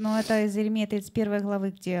 Но это из Иеремии 31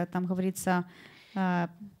 главы, где там говорится,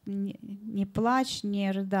 не плачь,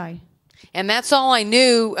 не рыдай. And that's all I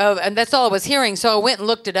knew, and that's all I was hearing, so I went and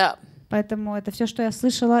looked it up. Поэтому это все, что я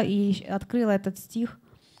слышала, и открыла этот стих.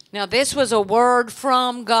 Now this was a word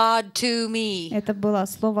from God to me. Это было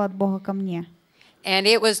слово от Бога ко мне. And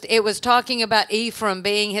it was talking about Ephraim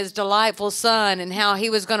being his delightful son and how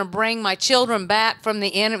he was going to bring my children back from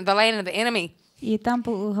the land of the enemy. И там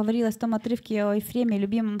говорилось в том отрывке о Ефреме,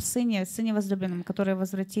 любимом сыне возлюбленном, который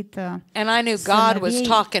возвратит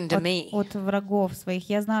сыновей от врагов своих.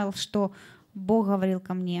 Я знала, что Бог говорил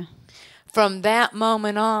ко мне. From that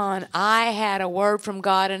moment on, I had a word from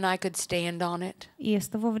God and I could stand on it. И с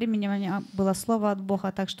того времени у меня было слово от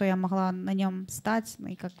Бога, так что я могла на нем стать,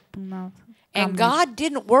 и как And God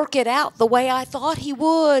didn't work it out the way I thought He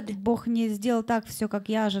would. Бог не сделал так все, как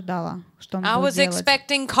я ожидала, что Он I будет was делать.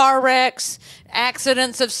 expecting car wrecks,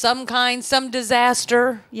 accidents of some kind, some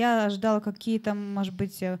disaster. Я ожидала какие-то, может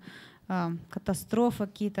быть, катастрофы,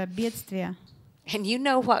 какие-то бедствия. And you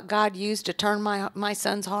know what God used to turn my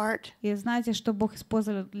son's heart? И знаете, что Бог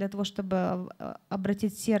использовал для того, чтобы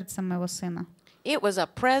обратить сердце моего сына? It was a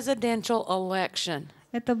presidential election.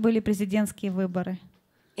 Это были президентские выборы.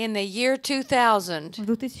 In the year 2000, в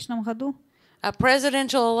 2000 году a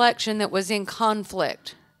presidential election that was in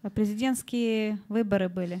conflict. Президентские выборы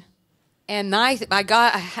были. And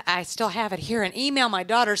I still have it here, an email my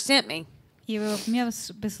daughter sent me. И мне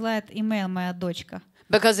присылает имейл моя дочка.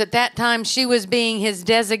 Because at that time she was being his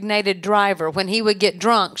designated driver. When he would get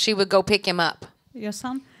drunk, she would go pick him up. Your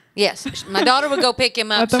son? Yes, my daughter would go pick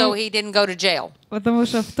him up so he didn't go to jail. Потому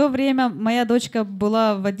что в то время моя дочка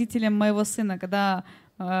была водителем моего сына, когда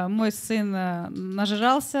мой сын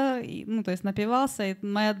нажрался, то есть напивался, и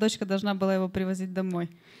моя дочка должна была его привозить домой.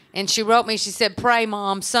 And she wrote me, she said, "Pray,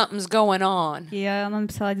 Mom, something's going on." И она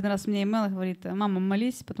написала один раз мне имейл и говорит: "Мама,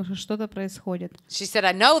 молись, потому что что-то происходит." She said,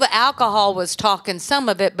 "I know the alcohol was talking some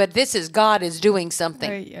of it, but this is God is doing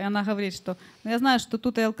something." И она говорит, что я знаю, что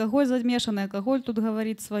тут и алкоголь замешан, и алкоголь тут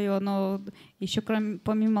говорит свое, но еще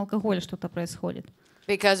помимо алкоголя что-то происходит.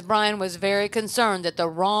 Because Brian was very concerned that the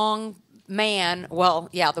wrong man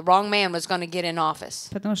was going to get in office.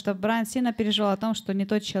 Потому что Брайан сильно переживал о том, что не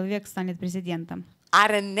тот человек станет президентом. I'd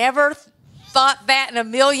have never thought that in a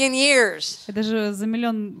million years. Я даже за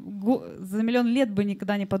миллион лет бы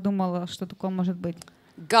никогда не подумала, что такое может быть.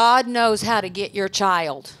 God knows how to get your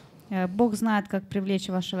child. Бог знает, как привлечь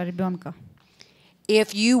вашего ребенка.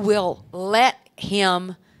 If you will let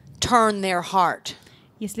him turn their heart.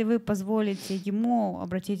 Если вы позволите ему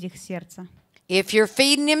обратить их сердце. If you're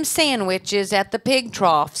feeding him sandwiches at the pig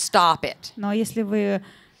trough, stop it. Но если вы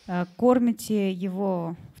кормите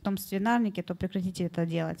его в том свинарнике, то прекратите это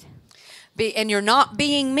делать. And you're not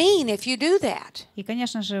being mean if you do that. И,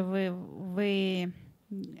 конечно же, вы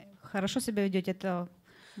хорошо себя ведете. Это,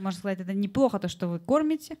 можно сказать, это неплохо, то, что вы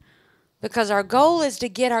кормите. Because our goal is to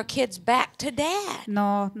get our kids back to dad.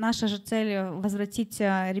 Но наша же цель возвратить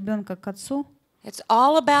ребенка к отцу. It's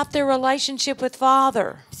all about their relationship with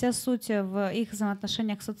Father. Вся суть в их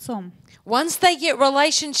взаимоотношениях с отцом. Once they get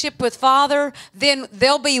relationship with Father, then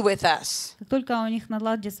they'll be with us. Как только у них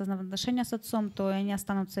наладятся взаимоотношения с отцом, то они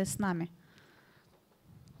останутся и с нами.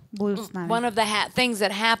 Будут с нами. One of the things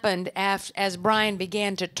that happened as Brian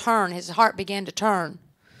began to turn, his heart began to turn.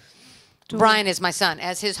 Brian is my son.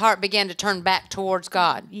 As his heart began to turn back towards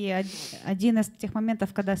God. И один из тех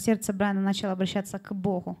моментов, когда сердце Брайана начало обращаться к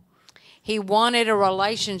Богу. He wanted a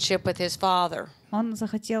relationship with his father. Он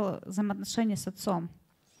захотел взаимоотношения с отцом.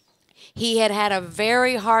 He had a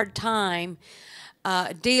very hard time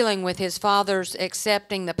dealing with his father's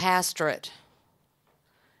accepting the pastorate.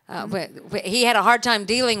 He had a hard time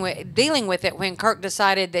dealing with it when Kirk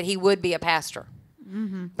decided that he would be a pastor.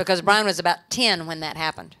 Because Brian was about 10 when that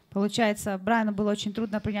happened. Получается, Брайану было очень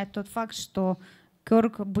трудно принять тот факт, что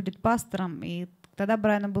Керк будет пастором, и тогда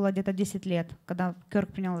Брайану было где-то 10 лет, когда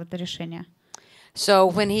Керк принял это решение. So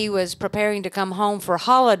when he was preparing to come home for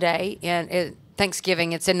holiday in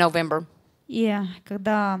Thanksgiving, it's in November. И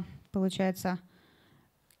когда, получается,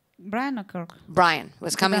 Брайан Керк, Brian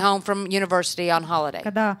was coming home from university on holiday.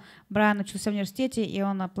 когда Брайан учился в университете, и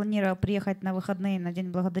он планировал приехать на выходные на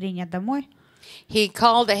День Благодарения домой, He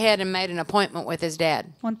called ahead and made an appointment with his dad.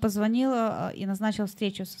 он позвонил и назначил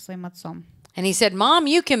встречу со своим отцом. And he said, Mom,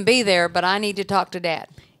 you can be there, but I need to talk to Dad.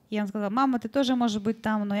 И он сказал: мама, ты тоже можешь быть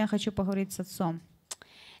там, но я хочу поговорить с отцом.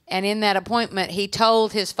 And in that appointment, he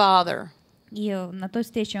told his father, И на той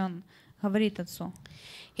встрече он говорит отцу: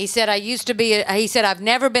 he said, I've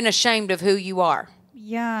never been ashamed of who you are,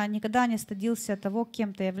 я никогда не стыдился того,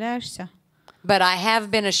 кем ты являешься, but I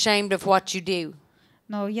have been ashamed of what you do.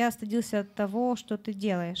 но я стыдился того, что ты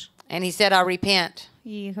делаешь. And he said, I repent.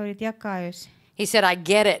 И говорит: я каюсь. He said, I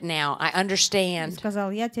get it now. I И understand.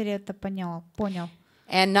 сказал: я теперь это понял.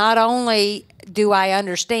 And not only do I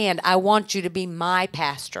understand, I want you to be my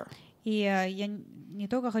pastor. И я не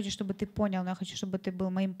только хочу, чтобы ты понял, но я хочу, чтобы ты был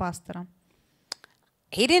моим пастором.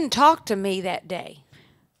 He didn't talk to me that day.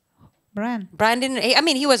 Брайан. Brian didn't,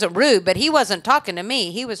 he wasn't rude, but he wasn't talking to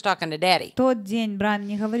me. He was talking to Daddy. Тот день Брайан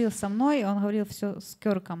не говорил со мной, он говорил все с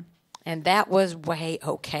Керком. And that was way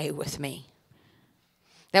okay with me.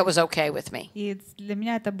 That was okay with me. И для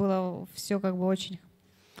меня это было все как бы очень.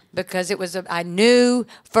 Because I knew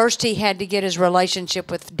first he had to get his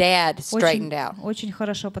relationship with Dad straightened out. Очень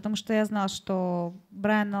хорошо, потому что я знал, что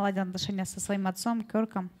Брайан наладил отношения со своим отцом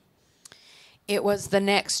Керком. It was the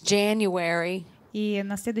next January. И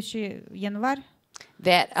на следующий январь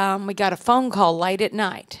that we got a phone call late at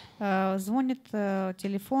night. Звонит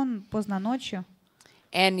телефон поздно ночью.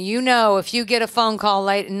 And you know, if you get a phone call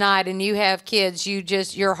late at night and you have kids,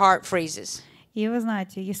 your heart freezes. И вы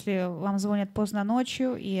знаете, если вам звонят поздно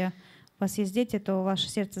ночью и у вас есть дети, то ваше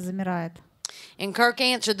сердце замирает. And Kirk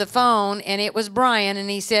answered the phone, and it was Brian, and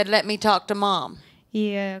he said, "Let me talk to Mom."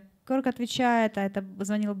 И Керк отвечает, а это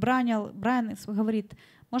звонил Брайан. Брайан говорит: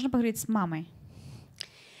 можно поговорить с мамой.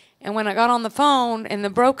 And when I got on the phone and the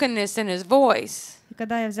brokenness in his voice, И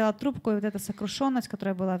когда я взяла трубку, и вот эта сокрушенность,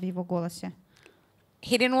 которая была в его голосе,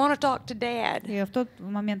 he didn't want to talk to Dad. и в тот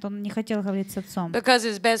момент он не хотел говорить с отцом. Because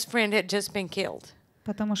his best friend had just been killed.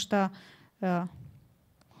 Потому что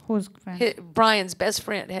Brian's best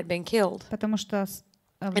friend had been killed потому что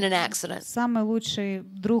in an accident. самый лучший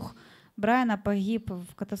друг Брайана погиб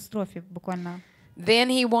в катастрофе буквально. Then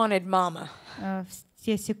he wanted Mama. В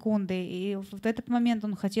те секунды, и в этот момент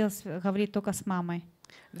он хотел говорить только с мамой.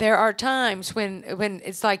 There are times when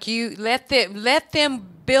it's like you let them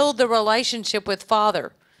build the relationship with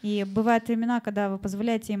Father. И бывают времена, когда вы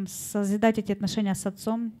позволяете им созидать эти отношения с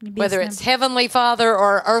Отцом Whether it's Небесным, Heavenly Father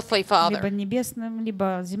or earthly либо Father. Небесным,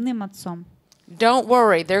 либо земным Отцом. Don't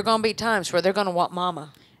worry, there are going to be times where they're going to want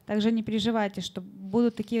Mama. Также не переживайте, что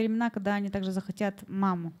будут такие времена, когда они также захотят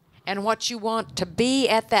маму. And what you want to be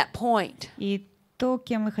at that point. И то,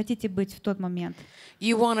 кем вы хотите быть в тот момент.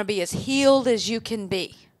 You want to be as healed as you can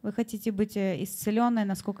be. Вы хотите быть исцеленной,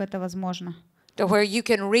 насколько это возможно. To where you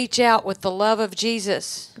can reach out with the love of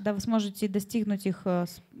Jesus. Когда вы сможете достигнуть их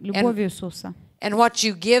с любовью Иисуса. And what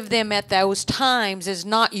you give them at those times is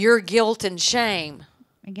not your guilt and shame.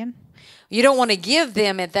 Again? You don't want to give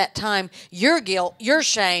them at that time your guilt, your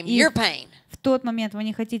shame, your pain. В тот момент вы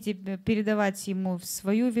не хотите передавать ему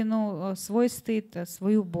свою вину, свой стыд,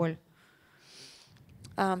 свою боль.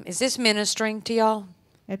 Is this ministering to y'all?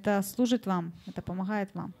 Это служит вам, это помогает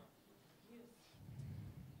вам.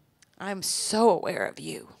 I'm so aware of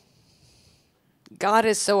you. God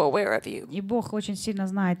is so aware of you. И Бог очень сильно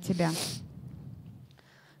знает тебя.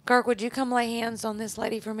 Kirk, would you come lay hands on this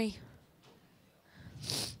lady for me?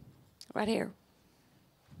 Right here.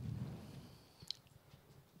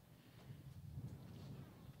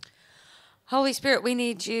 Holy Spirit, we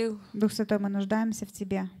need you. Дух Святой, мы нуждаемся в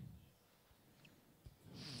тебе.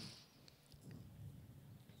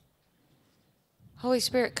 Holy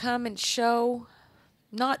Spirit, come and show,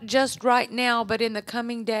 not just right now, but in the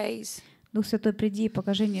coming days. Дух Святой, приди и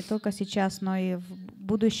покажи не только сейчас, но и в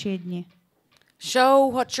будущие дни.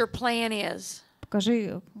 Show what your plan is.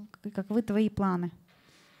 Покажи, каковы твои планы.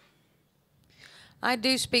 I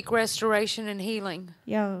do speak restoration and healing.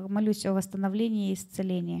 Я молюсь о восстановлении и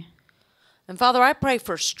исцелении. And Father, I pray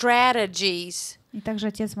for strategies И также,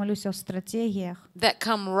 Отец, молюсь о стратегиях, that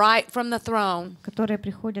come right from the throne. которые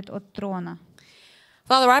приходят от трона.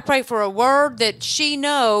 Father, I pray for a word that she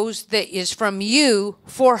knows that is from you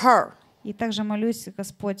for her. И также молюсь,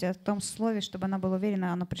 Господь, о том слове, чтобы она была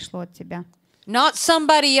уверена, оно пришло от Тебя. Not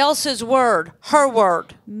somebody else's word, her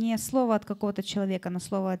word. Не слово от какого-то человека, но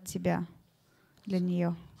слово от Тебя для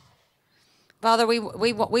нее. Father, we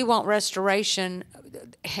want restoration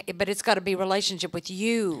but it's got to be relationship with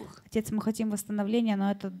you. Отец, мы хотим восстановления,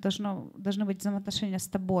 но это должны быть взаимоотношения с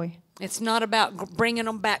тобой. It's not about bringing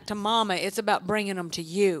them back to mama. It's about bringing them to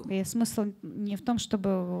you. И смысл не в том,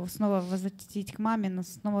 чтобы снова возвратить к маме, но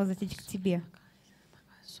снова возвратить к тебе.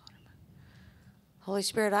 Holy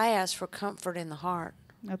Spirit, I ask for comfort in the heart.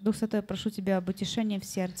 Дух Святой, я прошу тебя об утешении в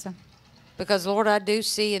сердце. Because Lord, I do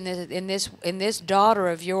see in this daughter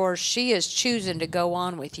of yours, she is choosing to go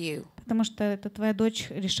on with you. Потому что это твоя дочь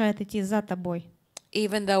решает идти за тобой.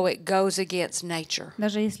 Even though it goes against nature.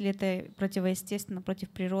 Даже если это противоестественно,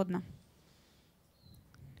 противоприродно.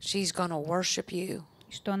 She's going to worship you.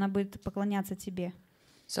 Что она будет поклоняться тебе.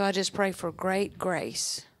 So I just pray for great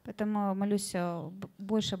grace. Поэтому молюсь о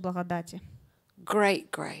больше благодати. Great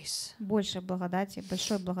grace. Больше благодати,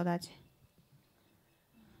 большой благодати.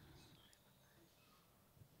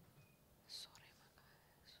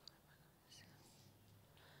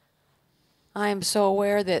 I am so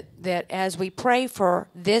aware that as we pray for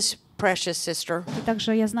this precious sister, И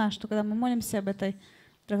также я знаю, что когда мы молимся об этой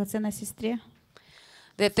драгоценной сестре,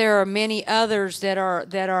 that there are many others that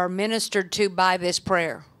are ministered to by this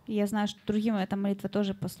prayer. и я знаю, что другим эта молитва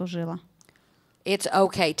тоже послужила. It's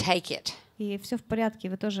okay, take it. И все в порядке,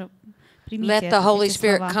 вы тоже примите Let the Holy эти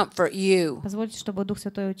Spirit слова. comfort you, Позвольте, чтобы Дух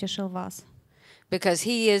Святой утешил вас. because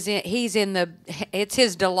it's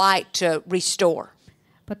his delight to restore.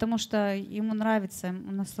 Потому что ему нравится,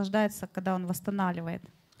 он наслаждается, когда он восстанавливает.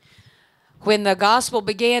 When the gospel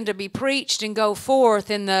began to be preached and go forth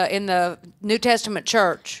in the New Testament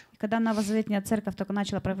church, Когда новозаветная церковь только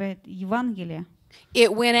начала проповедовать Евангелие,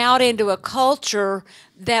 it went out into a culture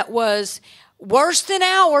that was worse than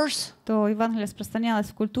ours. то Евангелие распространялось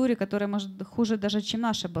в культуре, которая, может, хуже даже, чем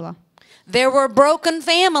наша была. There were broken И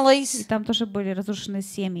families. там тоже были разрушенные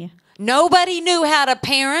семьи. Nobody knew how to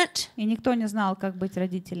parent. И никто не знал, как быть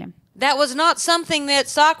родителем. That was not something that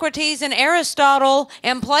Socrates and Aristotle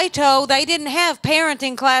and Plato, they didn't have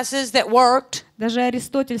parenting classes that worked. Даже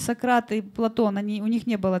Аристотель, Сократ и Платон, у них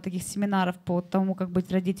не было таких семинаров по тому, как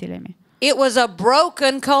быть родителями. It was a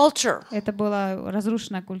broken culture. Это была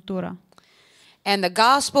разрушенная культура. And the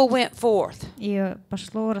gospel went forth. И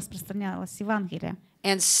пошло, распространялось Евангелие.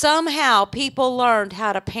 And somehow people learned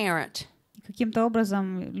how to parent. И каким-то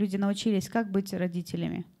образом люди научились, как быть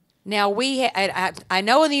родителями. Now I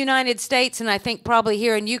know in the United States, and I think probably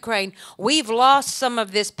here in Ukraine, we've lost some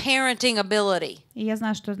of this parenting ability. И я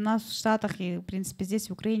знаю, что у нас в Штатах и, в принципе, здесь,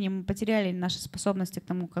 в Украине, мы потеряли наши способности к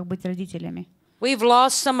тому, как быть родителями. We've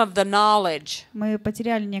lost some of the knowledge. Мы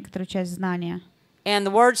потеряли некоторую часть знания. And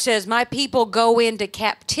the word says, my people go into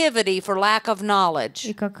captivity for lack of knowledge.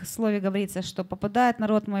 И как в слове говорится, что попадает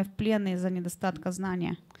народ мой в плен из-за недостатка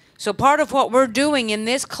знания. So part of what we're doing in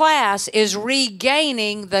this class is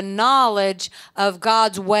regaining the knowledge of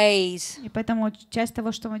God's ways. И поэтому часть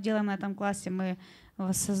того, что мы делаем на этом классе, мы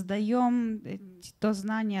воссоздаем то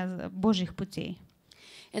знание Божьих путей.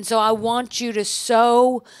 And so I want you to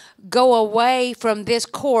so go away from this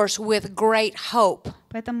course with great hope.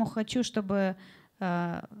 Поэтому хочу, чтобы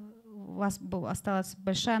у вас осталась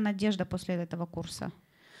большая надежда после этого курса.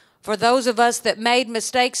 For those of us that made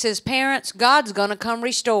mistakes as parents, God's going to come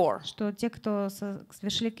restore. Что те, кто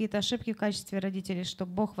совершили какие-то ошибки в качестве родителей, что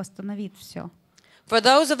Бог восстановит все. For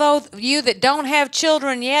those of you that don't have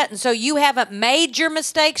children yet, and so you haven't made your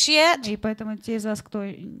mistakes yet, И поэтому те из вас, кто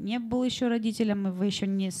не был еще родителем, и вы еще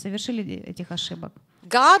не совершили этих ошибок,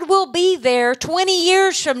 God will be there 20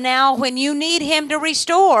 years from now when you need Him to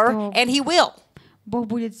restore, and He will. Бог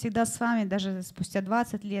будет всегда с вами, даже спустя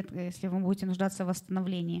 20 лет, если вы будете нуждаться в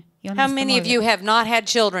восстановлении. И Он How many of you have not had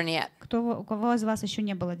children yet? у кого из вас еще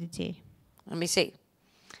не было детей? Let me see.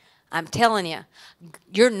 I'm telling you,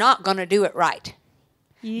 you're not going to do it right.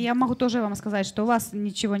 И я могу тоже вам сказать, что у вас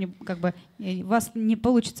ничего не, у вас не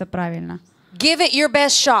получится правильно. Give it your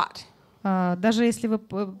best shot. Даже если вы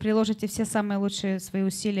приложите все самые лучшие свои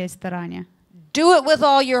усилия и старания. Do it with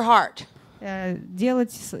all your heart.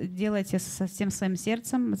 Делайте со всем своим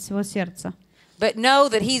сердцем, от всего сердца. But know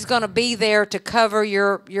that He's going to be there to cover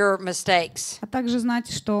your mistakes. А также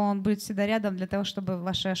знайте, что Он будет всегда рядом для того, чтобы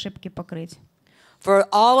ваши ошибки покрыть. For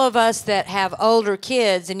all of us that have older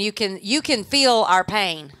kids, and you can feel our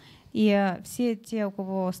pain. И все те, у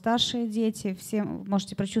кого старшие дети, все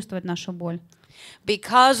можете прочувствовать нашу боль.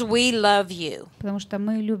 Because we love you. Потому что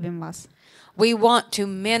мы любим вас. We want to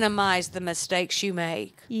minimize the mistakes you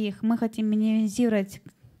make. И мы хотим минимизировать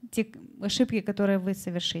те ошибки, которые вы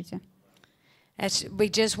совершите. We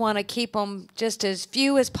just want to keep them just as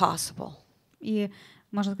few as possible. И,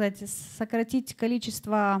 можно сказать, сократить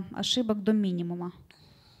количество ошибок до минимума.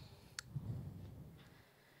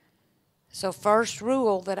 So first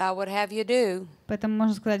rule that I would have you do, Поэтому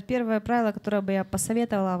можно сказать, первое правило, которое бы я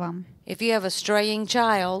посоветовала вам, if you have a straying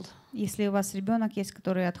child, если у вас ребенок есть,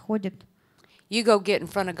 который отходит, you go get in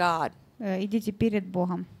front of God. идите перед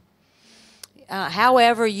Богом.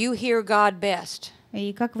 However you hear God best.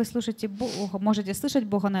 И как вы слушаете Бога, можете слышать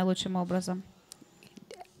Бога наилучшим образом.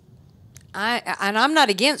 And I'm not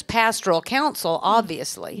against pastoral counsel,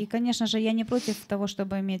 obviously. И, конечно же, я не против того,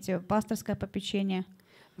 чтобы иметь пасторское попечение.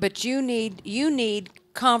 But you need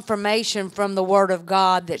confirmation from the Word of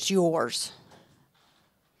God that's yours.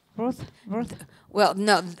 Well,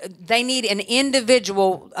 no, they need an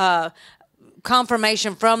individual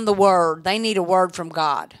confirmation from the Word. They need a word from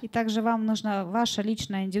God. И также вам нужно ваше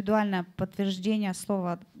личное, индивидуальное подтверждение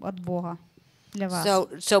слова от Бога для вас.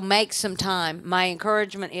 So make some time. My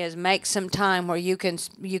encouragement is make some time where you can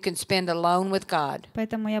spend alone with God.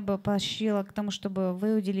 Поэтому я бы поощрила к тому, чтобы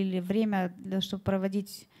вы уделили время, чтобы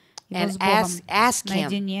проводить его And с Богом ask Him.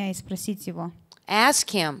 наедине и спросить его.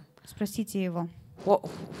 Ask Him. Спросите его.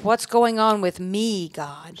 What's going on with me,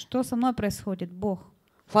 God? Что со мной происходит, Бог?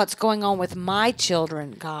 What's going on with my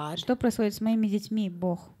children, God? Что происходит с моими детьми,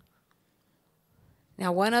 Бог?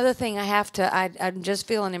 Now, one other thing I'm just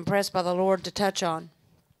feeling impressed by the Lord to touch on.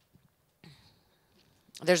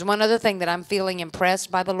 There's one other thing that I'm feeling impressed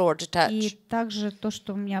by the Lord to touch. И также то,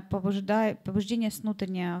 что у меня побуждение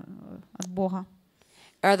внутреннее от Бога.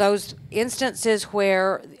 Are those instances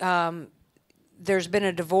where there's been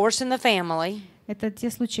a divorce in the family? Это те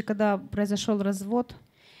случаи, когда произошел развод.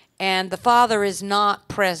 And the father is not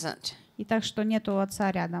present. И так, что нету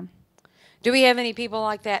отца рядом. Do we have any people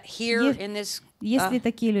like that here in this? Есть ли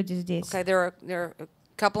такие люди здесь? Okay, there are a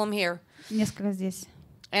couple of them here. Несколько здесь.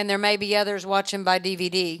 And there may be others watching by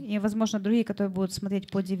DVD. И, возможно, другие, которые будут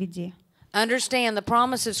смотреть по DVD. Understand the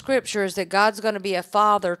promise of Scripture is that God's going to be a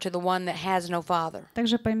father to the one that has no father.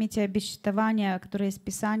 Также поймите обетование, которое есть в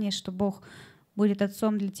Писании, что Бог будет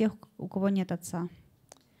отцом для тех, у кого нет отца.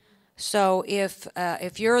 So if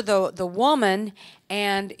you're the woman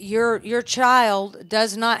and your child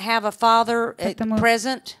does not have a father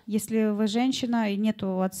present, если вы женщина и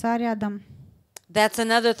нету отца рядом, that's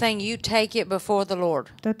another thing. You take it before the Lord.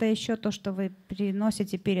 то это еще то, что вы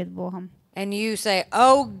приносите перед Богом. And you say,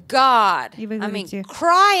 "Oh God," И вы говорите,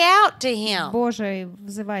 cry out to Him. Боже,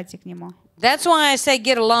 взывайте к Нему. That's why I say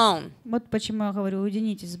get alone. Вот почему я говорю,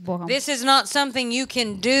 уединитесь с Богом. This is not something you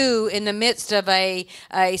can do in the midst of a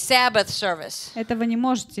Sabbath service. Это вы не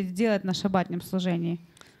можете сделать на шаббатном служении.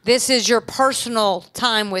 This is your personal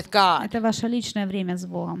time with God. Это ваше личное время с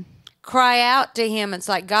Богом. Cry out to Him. It's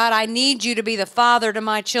like, God, I need you to be the father to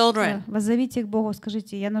my children. Воззовите к Богу,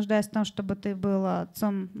 скажите, я нуждаюсь в том, чтобы ты был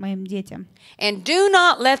отцом моим детям. And do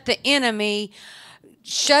not let the enemy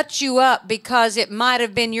shut you up because it might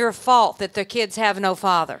have been your fault that the kids have no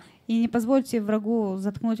father. И не позвольте врагу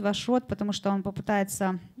заткнуть ваш рот, потому что он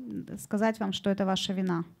попытается сказать вам, что это ваша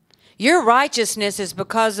вина. Your righteousness is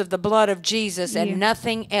because of the blood of Jesus and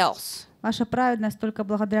nothing else. Ваша праведность только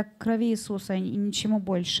благодаря крови Иисуса и ничему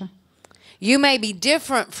больше. You may be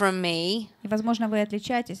different from me, И, возможно, вы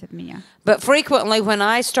отличаетесь от меня. but frequently when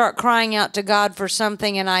I start crying out to God for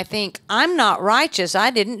something and I think, I'm not righteous, I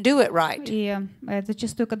didn't do it right. И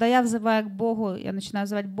зачастую, когда я взываю к Богу, я начинаю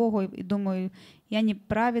взывать к Богу и думаю, я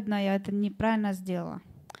неправедна, я это неправильно сделала.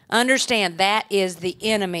 Understand, that is the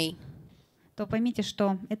enemy. То поймите,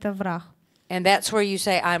 что это враг. And that's where you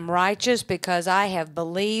say, I'm righteous because I have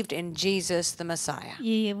believed in Jesus the Messiah.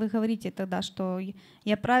 И вы говорите тогда, что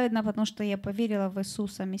я праведна, потому что я поверила в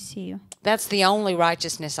Иисуса Мессию. That's the only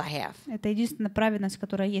righteousness I have. Это единственная праведность,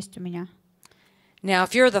 которая есть у меня. Now,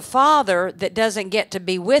 if you're the father that doesn't get to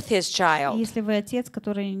be with his child, Если вы отец,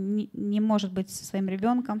 который не может быть со своим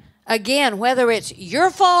ребенком, again, whether it's your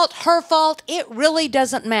fault, her fault, it really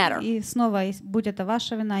doesn't matter. и снова, будь это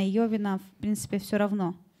ваша вина, ее вина, в принципе, все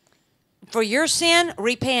равно. For your sin,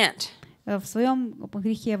 repent. В своем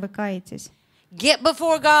грехе вы каетесь. Get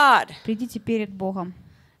before God. Придите перед Богом.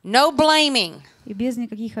 No blaming. И без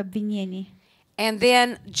никаких обвинений. And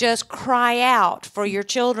then just cry out for your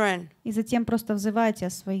children. И затем просто взывайте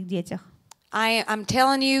о своих детях. I'm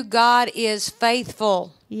telling you, God is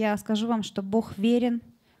faithful. И я скажу вам, что Бог верен.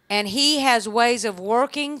 And He has ways of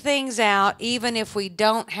working things out, even if we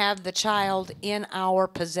don't have the child in our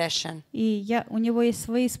possession. И у него есть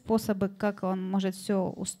свои способы, как он может все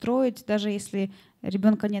устроить, даже если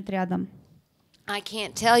ребенка нет рядом. I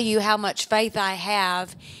can't tell you how much faith I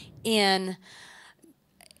have in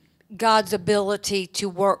God's ability to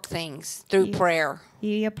work things through prayer.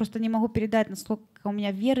 И я просто не могу передать, насколько у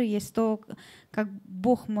меня веры есть, то, как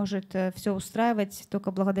Бог может все устраивать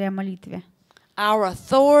только благодаря молитве. Our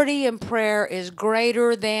authority in prayer is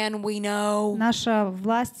greater than we know. Наша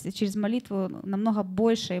власть через молитву намного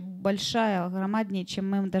больше, большая, громаднее, чем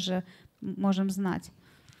мы даже можем знать.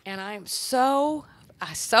 And I so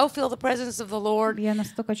feel the presence of the Lord. Я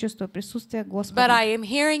настолько чувствую присутствие But Господа. I am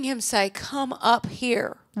hearing Him say, "Come up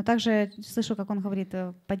here." Но также слышу, как Он говорит: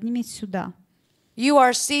 поднимись сюда. You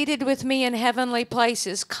are seated with me in heavenly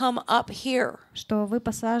places. Come up here. Что ты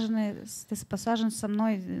посажен со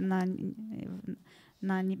мной в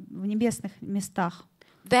небесных местах.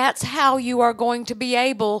 That's how you are going to be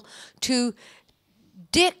able to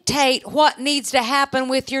dictate what needs to happen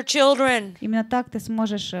with your children. Именно так ты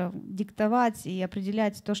сможешь диктовать и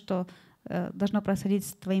определять то, что должно происходить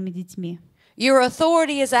с твоими детьми. Your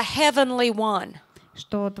authority is a heavenly one.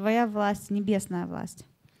 Что твоя власть — небесная власть.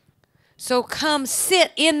 So come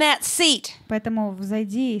sit in that seat. Поэтому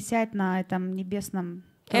взойди и сядь на этом небесном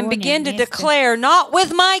And троне, begin to месте. declare, not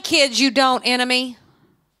with my kids you don't, enemy.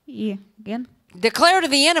 И Declare to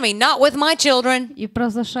the enemy, not with my children. И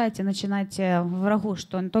провозглашайте, начинайте врагу,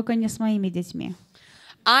 что только не с моими детьми.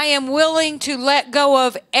 I am willing to let go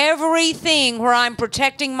of everything where I'm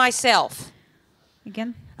protecting myself.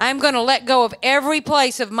 Again. I'm going to let go of every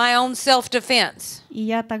place of my own self-defense. И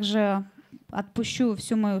я также отпущу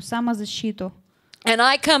всю мою самозащиту. And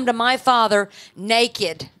I come to my Father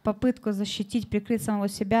naked. Попытку защитить, прикрыть самого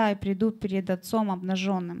себя, и приду перед Отцом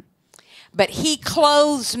обнаженным. But He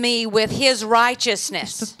clothes me with His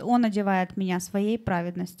righteousness. Что Он одевает меня своей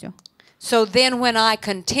праведностью. So then when I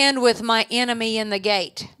contend with my enemy in the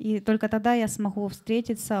gate, И только тогда я смогу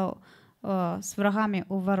встретиться с врагами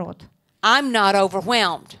у ворот. I'm not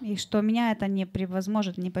overwhelmed. И что меня это не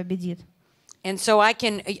превозможет, не победит. And so I'm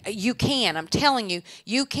telling you,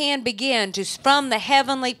 you can begin to, from the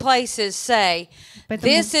heavenly places, say,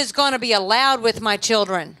 this is going to be allowed with my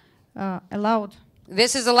children. Allowed.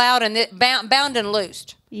 This is allowed and bound and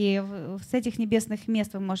loosed. И с этих небесных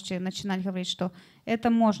мест вы можете начинать говорить, что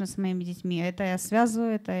это можно с моими детьми, это я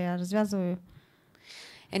связываю, это я развязываю.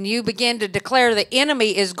 And you begin to declare the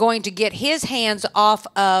enemy is going to get his hands off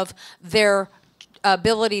of their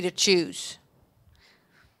ability to choose.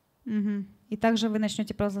 И также вы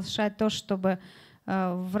начнете провозглашать то, чтобы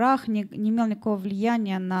враг не имел никакого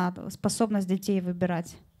влияния на способность детей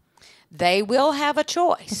выбирать. They will have a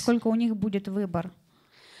choice. Поскольку у них будет выбор.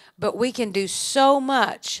 But we can do so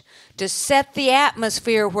much to set the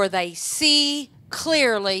atmosphere where they see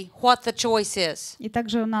clearly what the choice is. И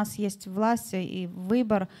также у нас есть власть и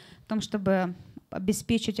выбор в том, чтобы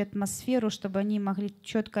обеспечить атмосферу, чтобы они могли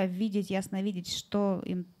четко видеть, ясно видеть, что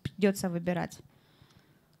им придется выбирать.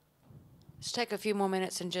 Let's take a few more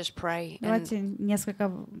minutes and just pray Давайте and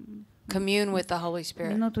несколько commune with the Holy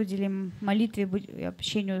Spirit. минут уделим молитве и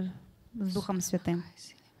общению с Духом Святым.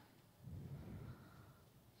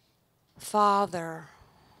 Father,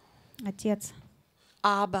 Отец,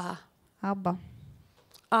 Abba, Абба,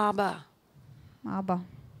 Abba. Абба.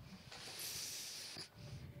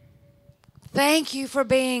 Thank you for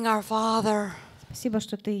being our Father. Спасибо,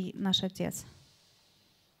 что Ты наш Отец.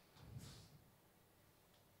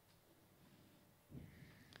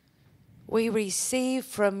 We receive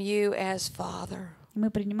from you as Father.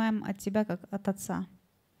 Мы принимаем от Тебя как от Отца.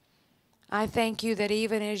 I thank you that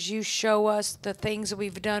even as you show us the things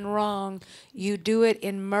we've done wrong, you do it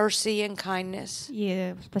in mercy and kindness.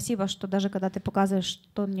 И спасибо, что даже когда Ты показываешь,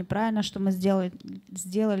 что неправильно, что мы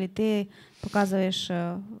сделали, Ты показываешь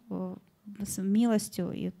с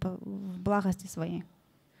милостью и в благости Своей.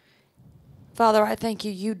 Father, I thank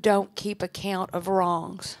you, you don't keep account of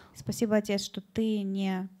wrongs. Спасибо, Отец, что Ты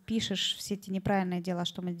не пишешь все эти неправильные дела,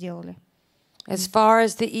 что мы делали. As far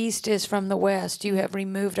as the east is from the west, you have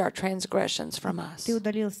removed our transgressions from us. Ты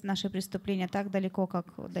удалил наши преступления так далеко,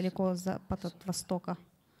 как далеко запад от востока.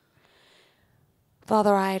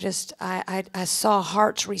 Father, I saw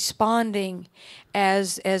hearts responding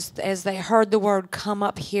as they heard the word come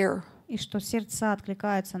up here. И что сердца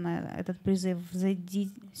откликаются на этот призыв: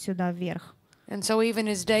 «Взойди сюда вверх». And so even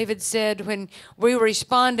as David said when we were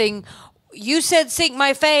responding, you said seek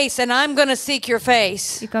my face and I'm going to seek your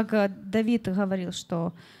face. И как Давид говорил,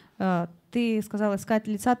 что ты сказал искать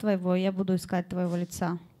лица твоего, я буду искать твоего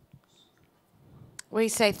лица. We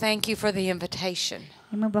say thank you for the invitation.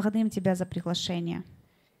 И мы благодарим тебя за приглашение.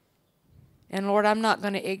 And Lord, I'm not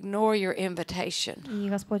going to ignore your invitation. И,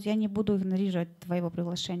 Господь, я не буду игнорировать твоего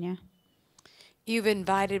приглашения. You've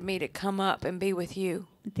invited me to come up and be with you.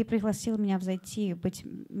 Ты пригласил меня взойти, быть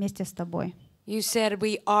вместе с тобой. You said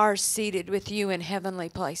we are seated with you in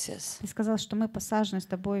heavenly places. Ты сказал, что мы посажены с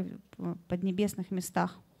тобой в поднебесных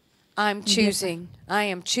местах. I am choosing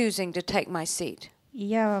to take my seat. И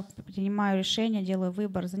я принимаю решение, делаю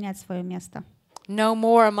выбор занять свое место. No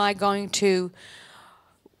more am I going to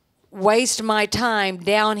waste my time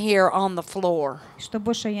down here on the floor. Что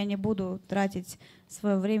больше я не буду тратить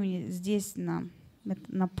свое время здесь на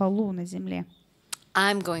полу, на земле.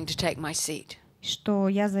 I'm going to take my seat. Что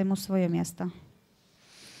я займу свое место.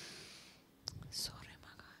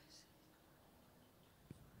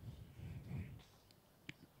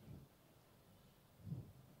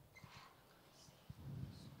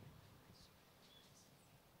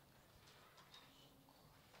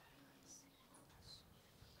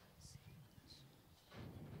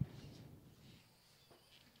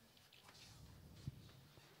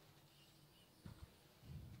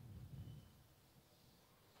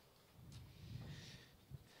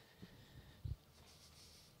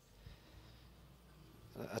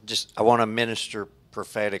 I want to minister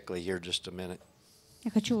prophetically here just a minute.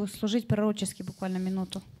 Я хочу служить пророчески буквально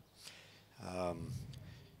минуту.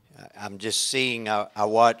 I'm just seeing, I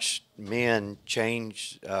watched men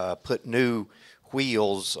put new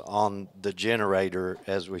wheels on the generator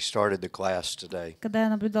as we started the class today. Когда я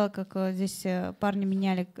наблюдала, как здесь парни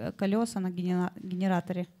меняли колеса на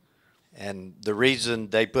генераторе. And the reason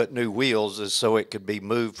they put new wheels is so it could be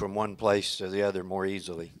moved from one place to the other more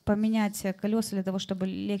easily. Поменять колеса для того, чтобы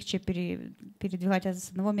легче передвигать с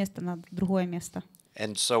одного места на другое место.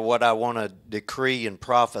 And so what I want to decree and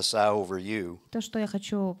prophesy over you То, что я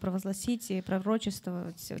хочу провозгласить и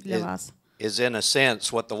пророчествовать для вас, is in a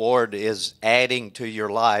sense what the Lord is adding to your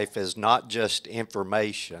life is not just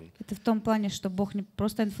information. Это в том плане, что Бог не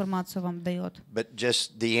просто информацию вам дает, But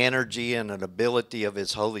just the energy and an ability of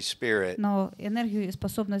His Holy Spirit но энергию и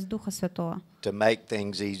способность Духа Святого. to make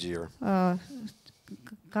things easier.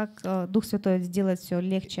 Как Дух Святой сделает все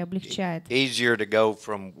легче, облегчает. Easier to go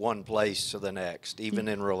from one place to the next, even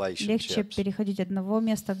in Легче relationships. переходить от одного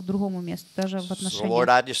места к другому месту, даже в So, Lord, отношениях.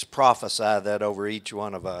 I just prophesy that over each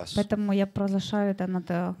one of us. Поэтому я провозглашаю это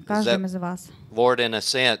над каждым из вас, Lord, in a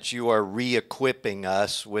sense, you are re-equipping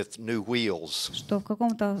us with new wheels, что в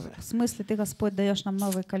каком-то смысле Ты, Господь, даешь нам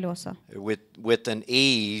новые колеса with an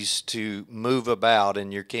ease to move about in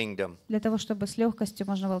your kingdom для того, чтобы с легкостью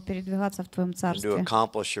можно было передвигаться в Твоем and to Царстве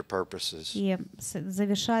accomplish your purposes. и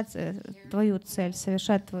завершать Твою цель,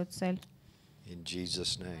 совершать Твою цель. In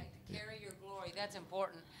Jesus' name. Carry your glory. That's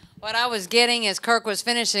important. What I was getting as Kirk was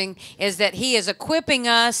finishing is that he is equipping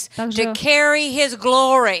us to carry his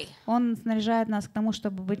glory. Он снаряжает нас к тому,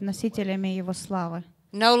 чтобы быть носителями Его славы.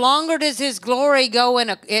 No longer does his glory go on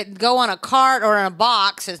a cart or in a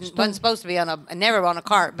box. It wasn't supposed to be never on a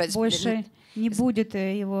cart, but Больше не будет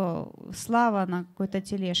Его слава на какой-то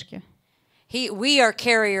тележке. we are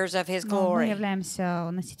carriers of his Но мы glory. являемся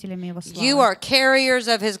носителями Его славы. You are carriers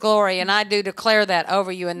of his glory, and I do declare that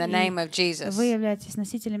over you in the name of Jesus. Вы являетесь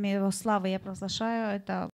носителями Его славы. Я провозглашаю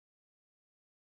это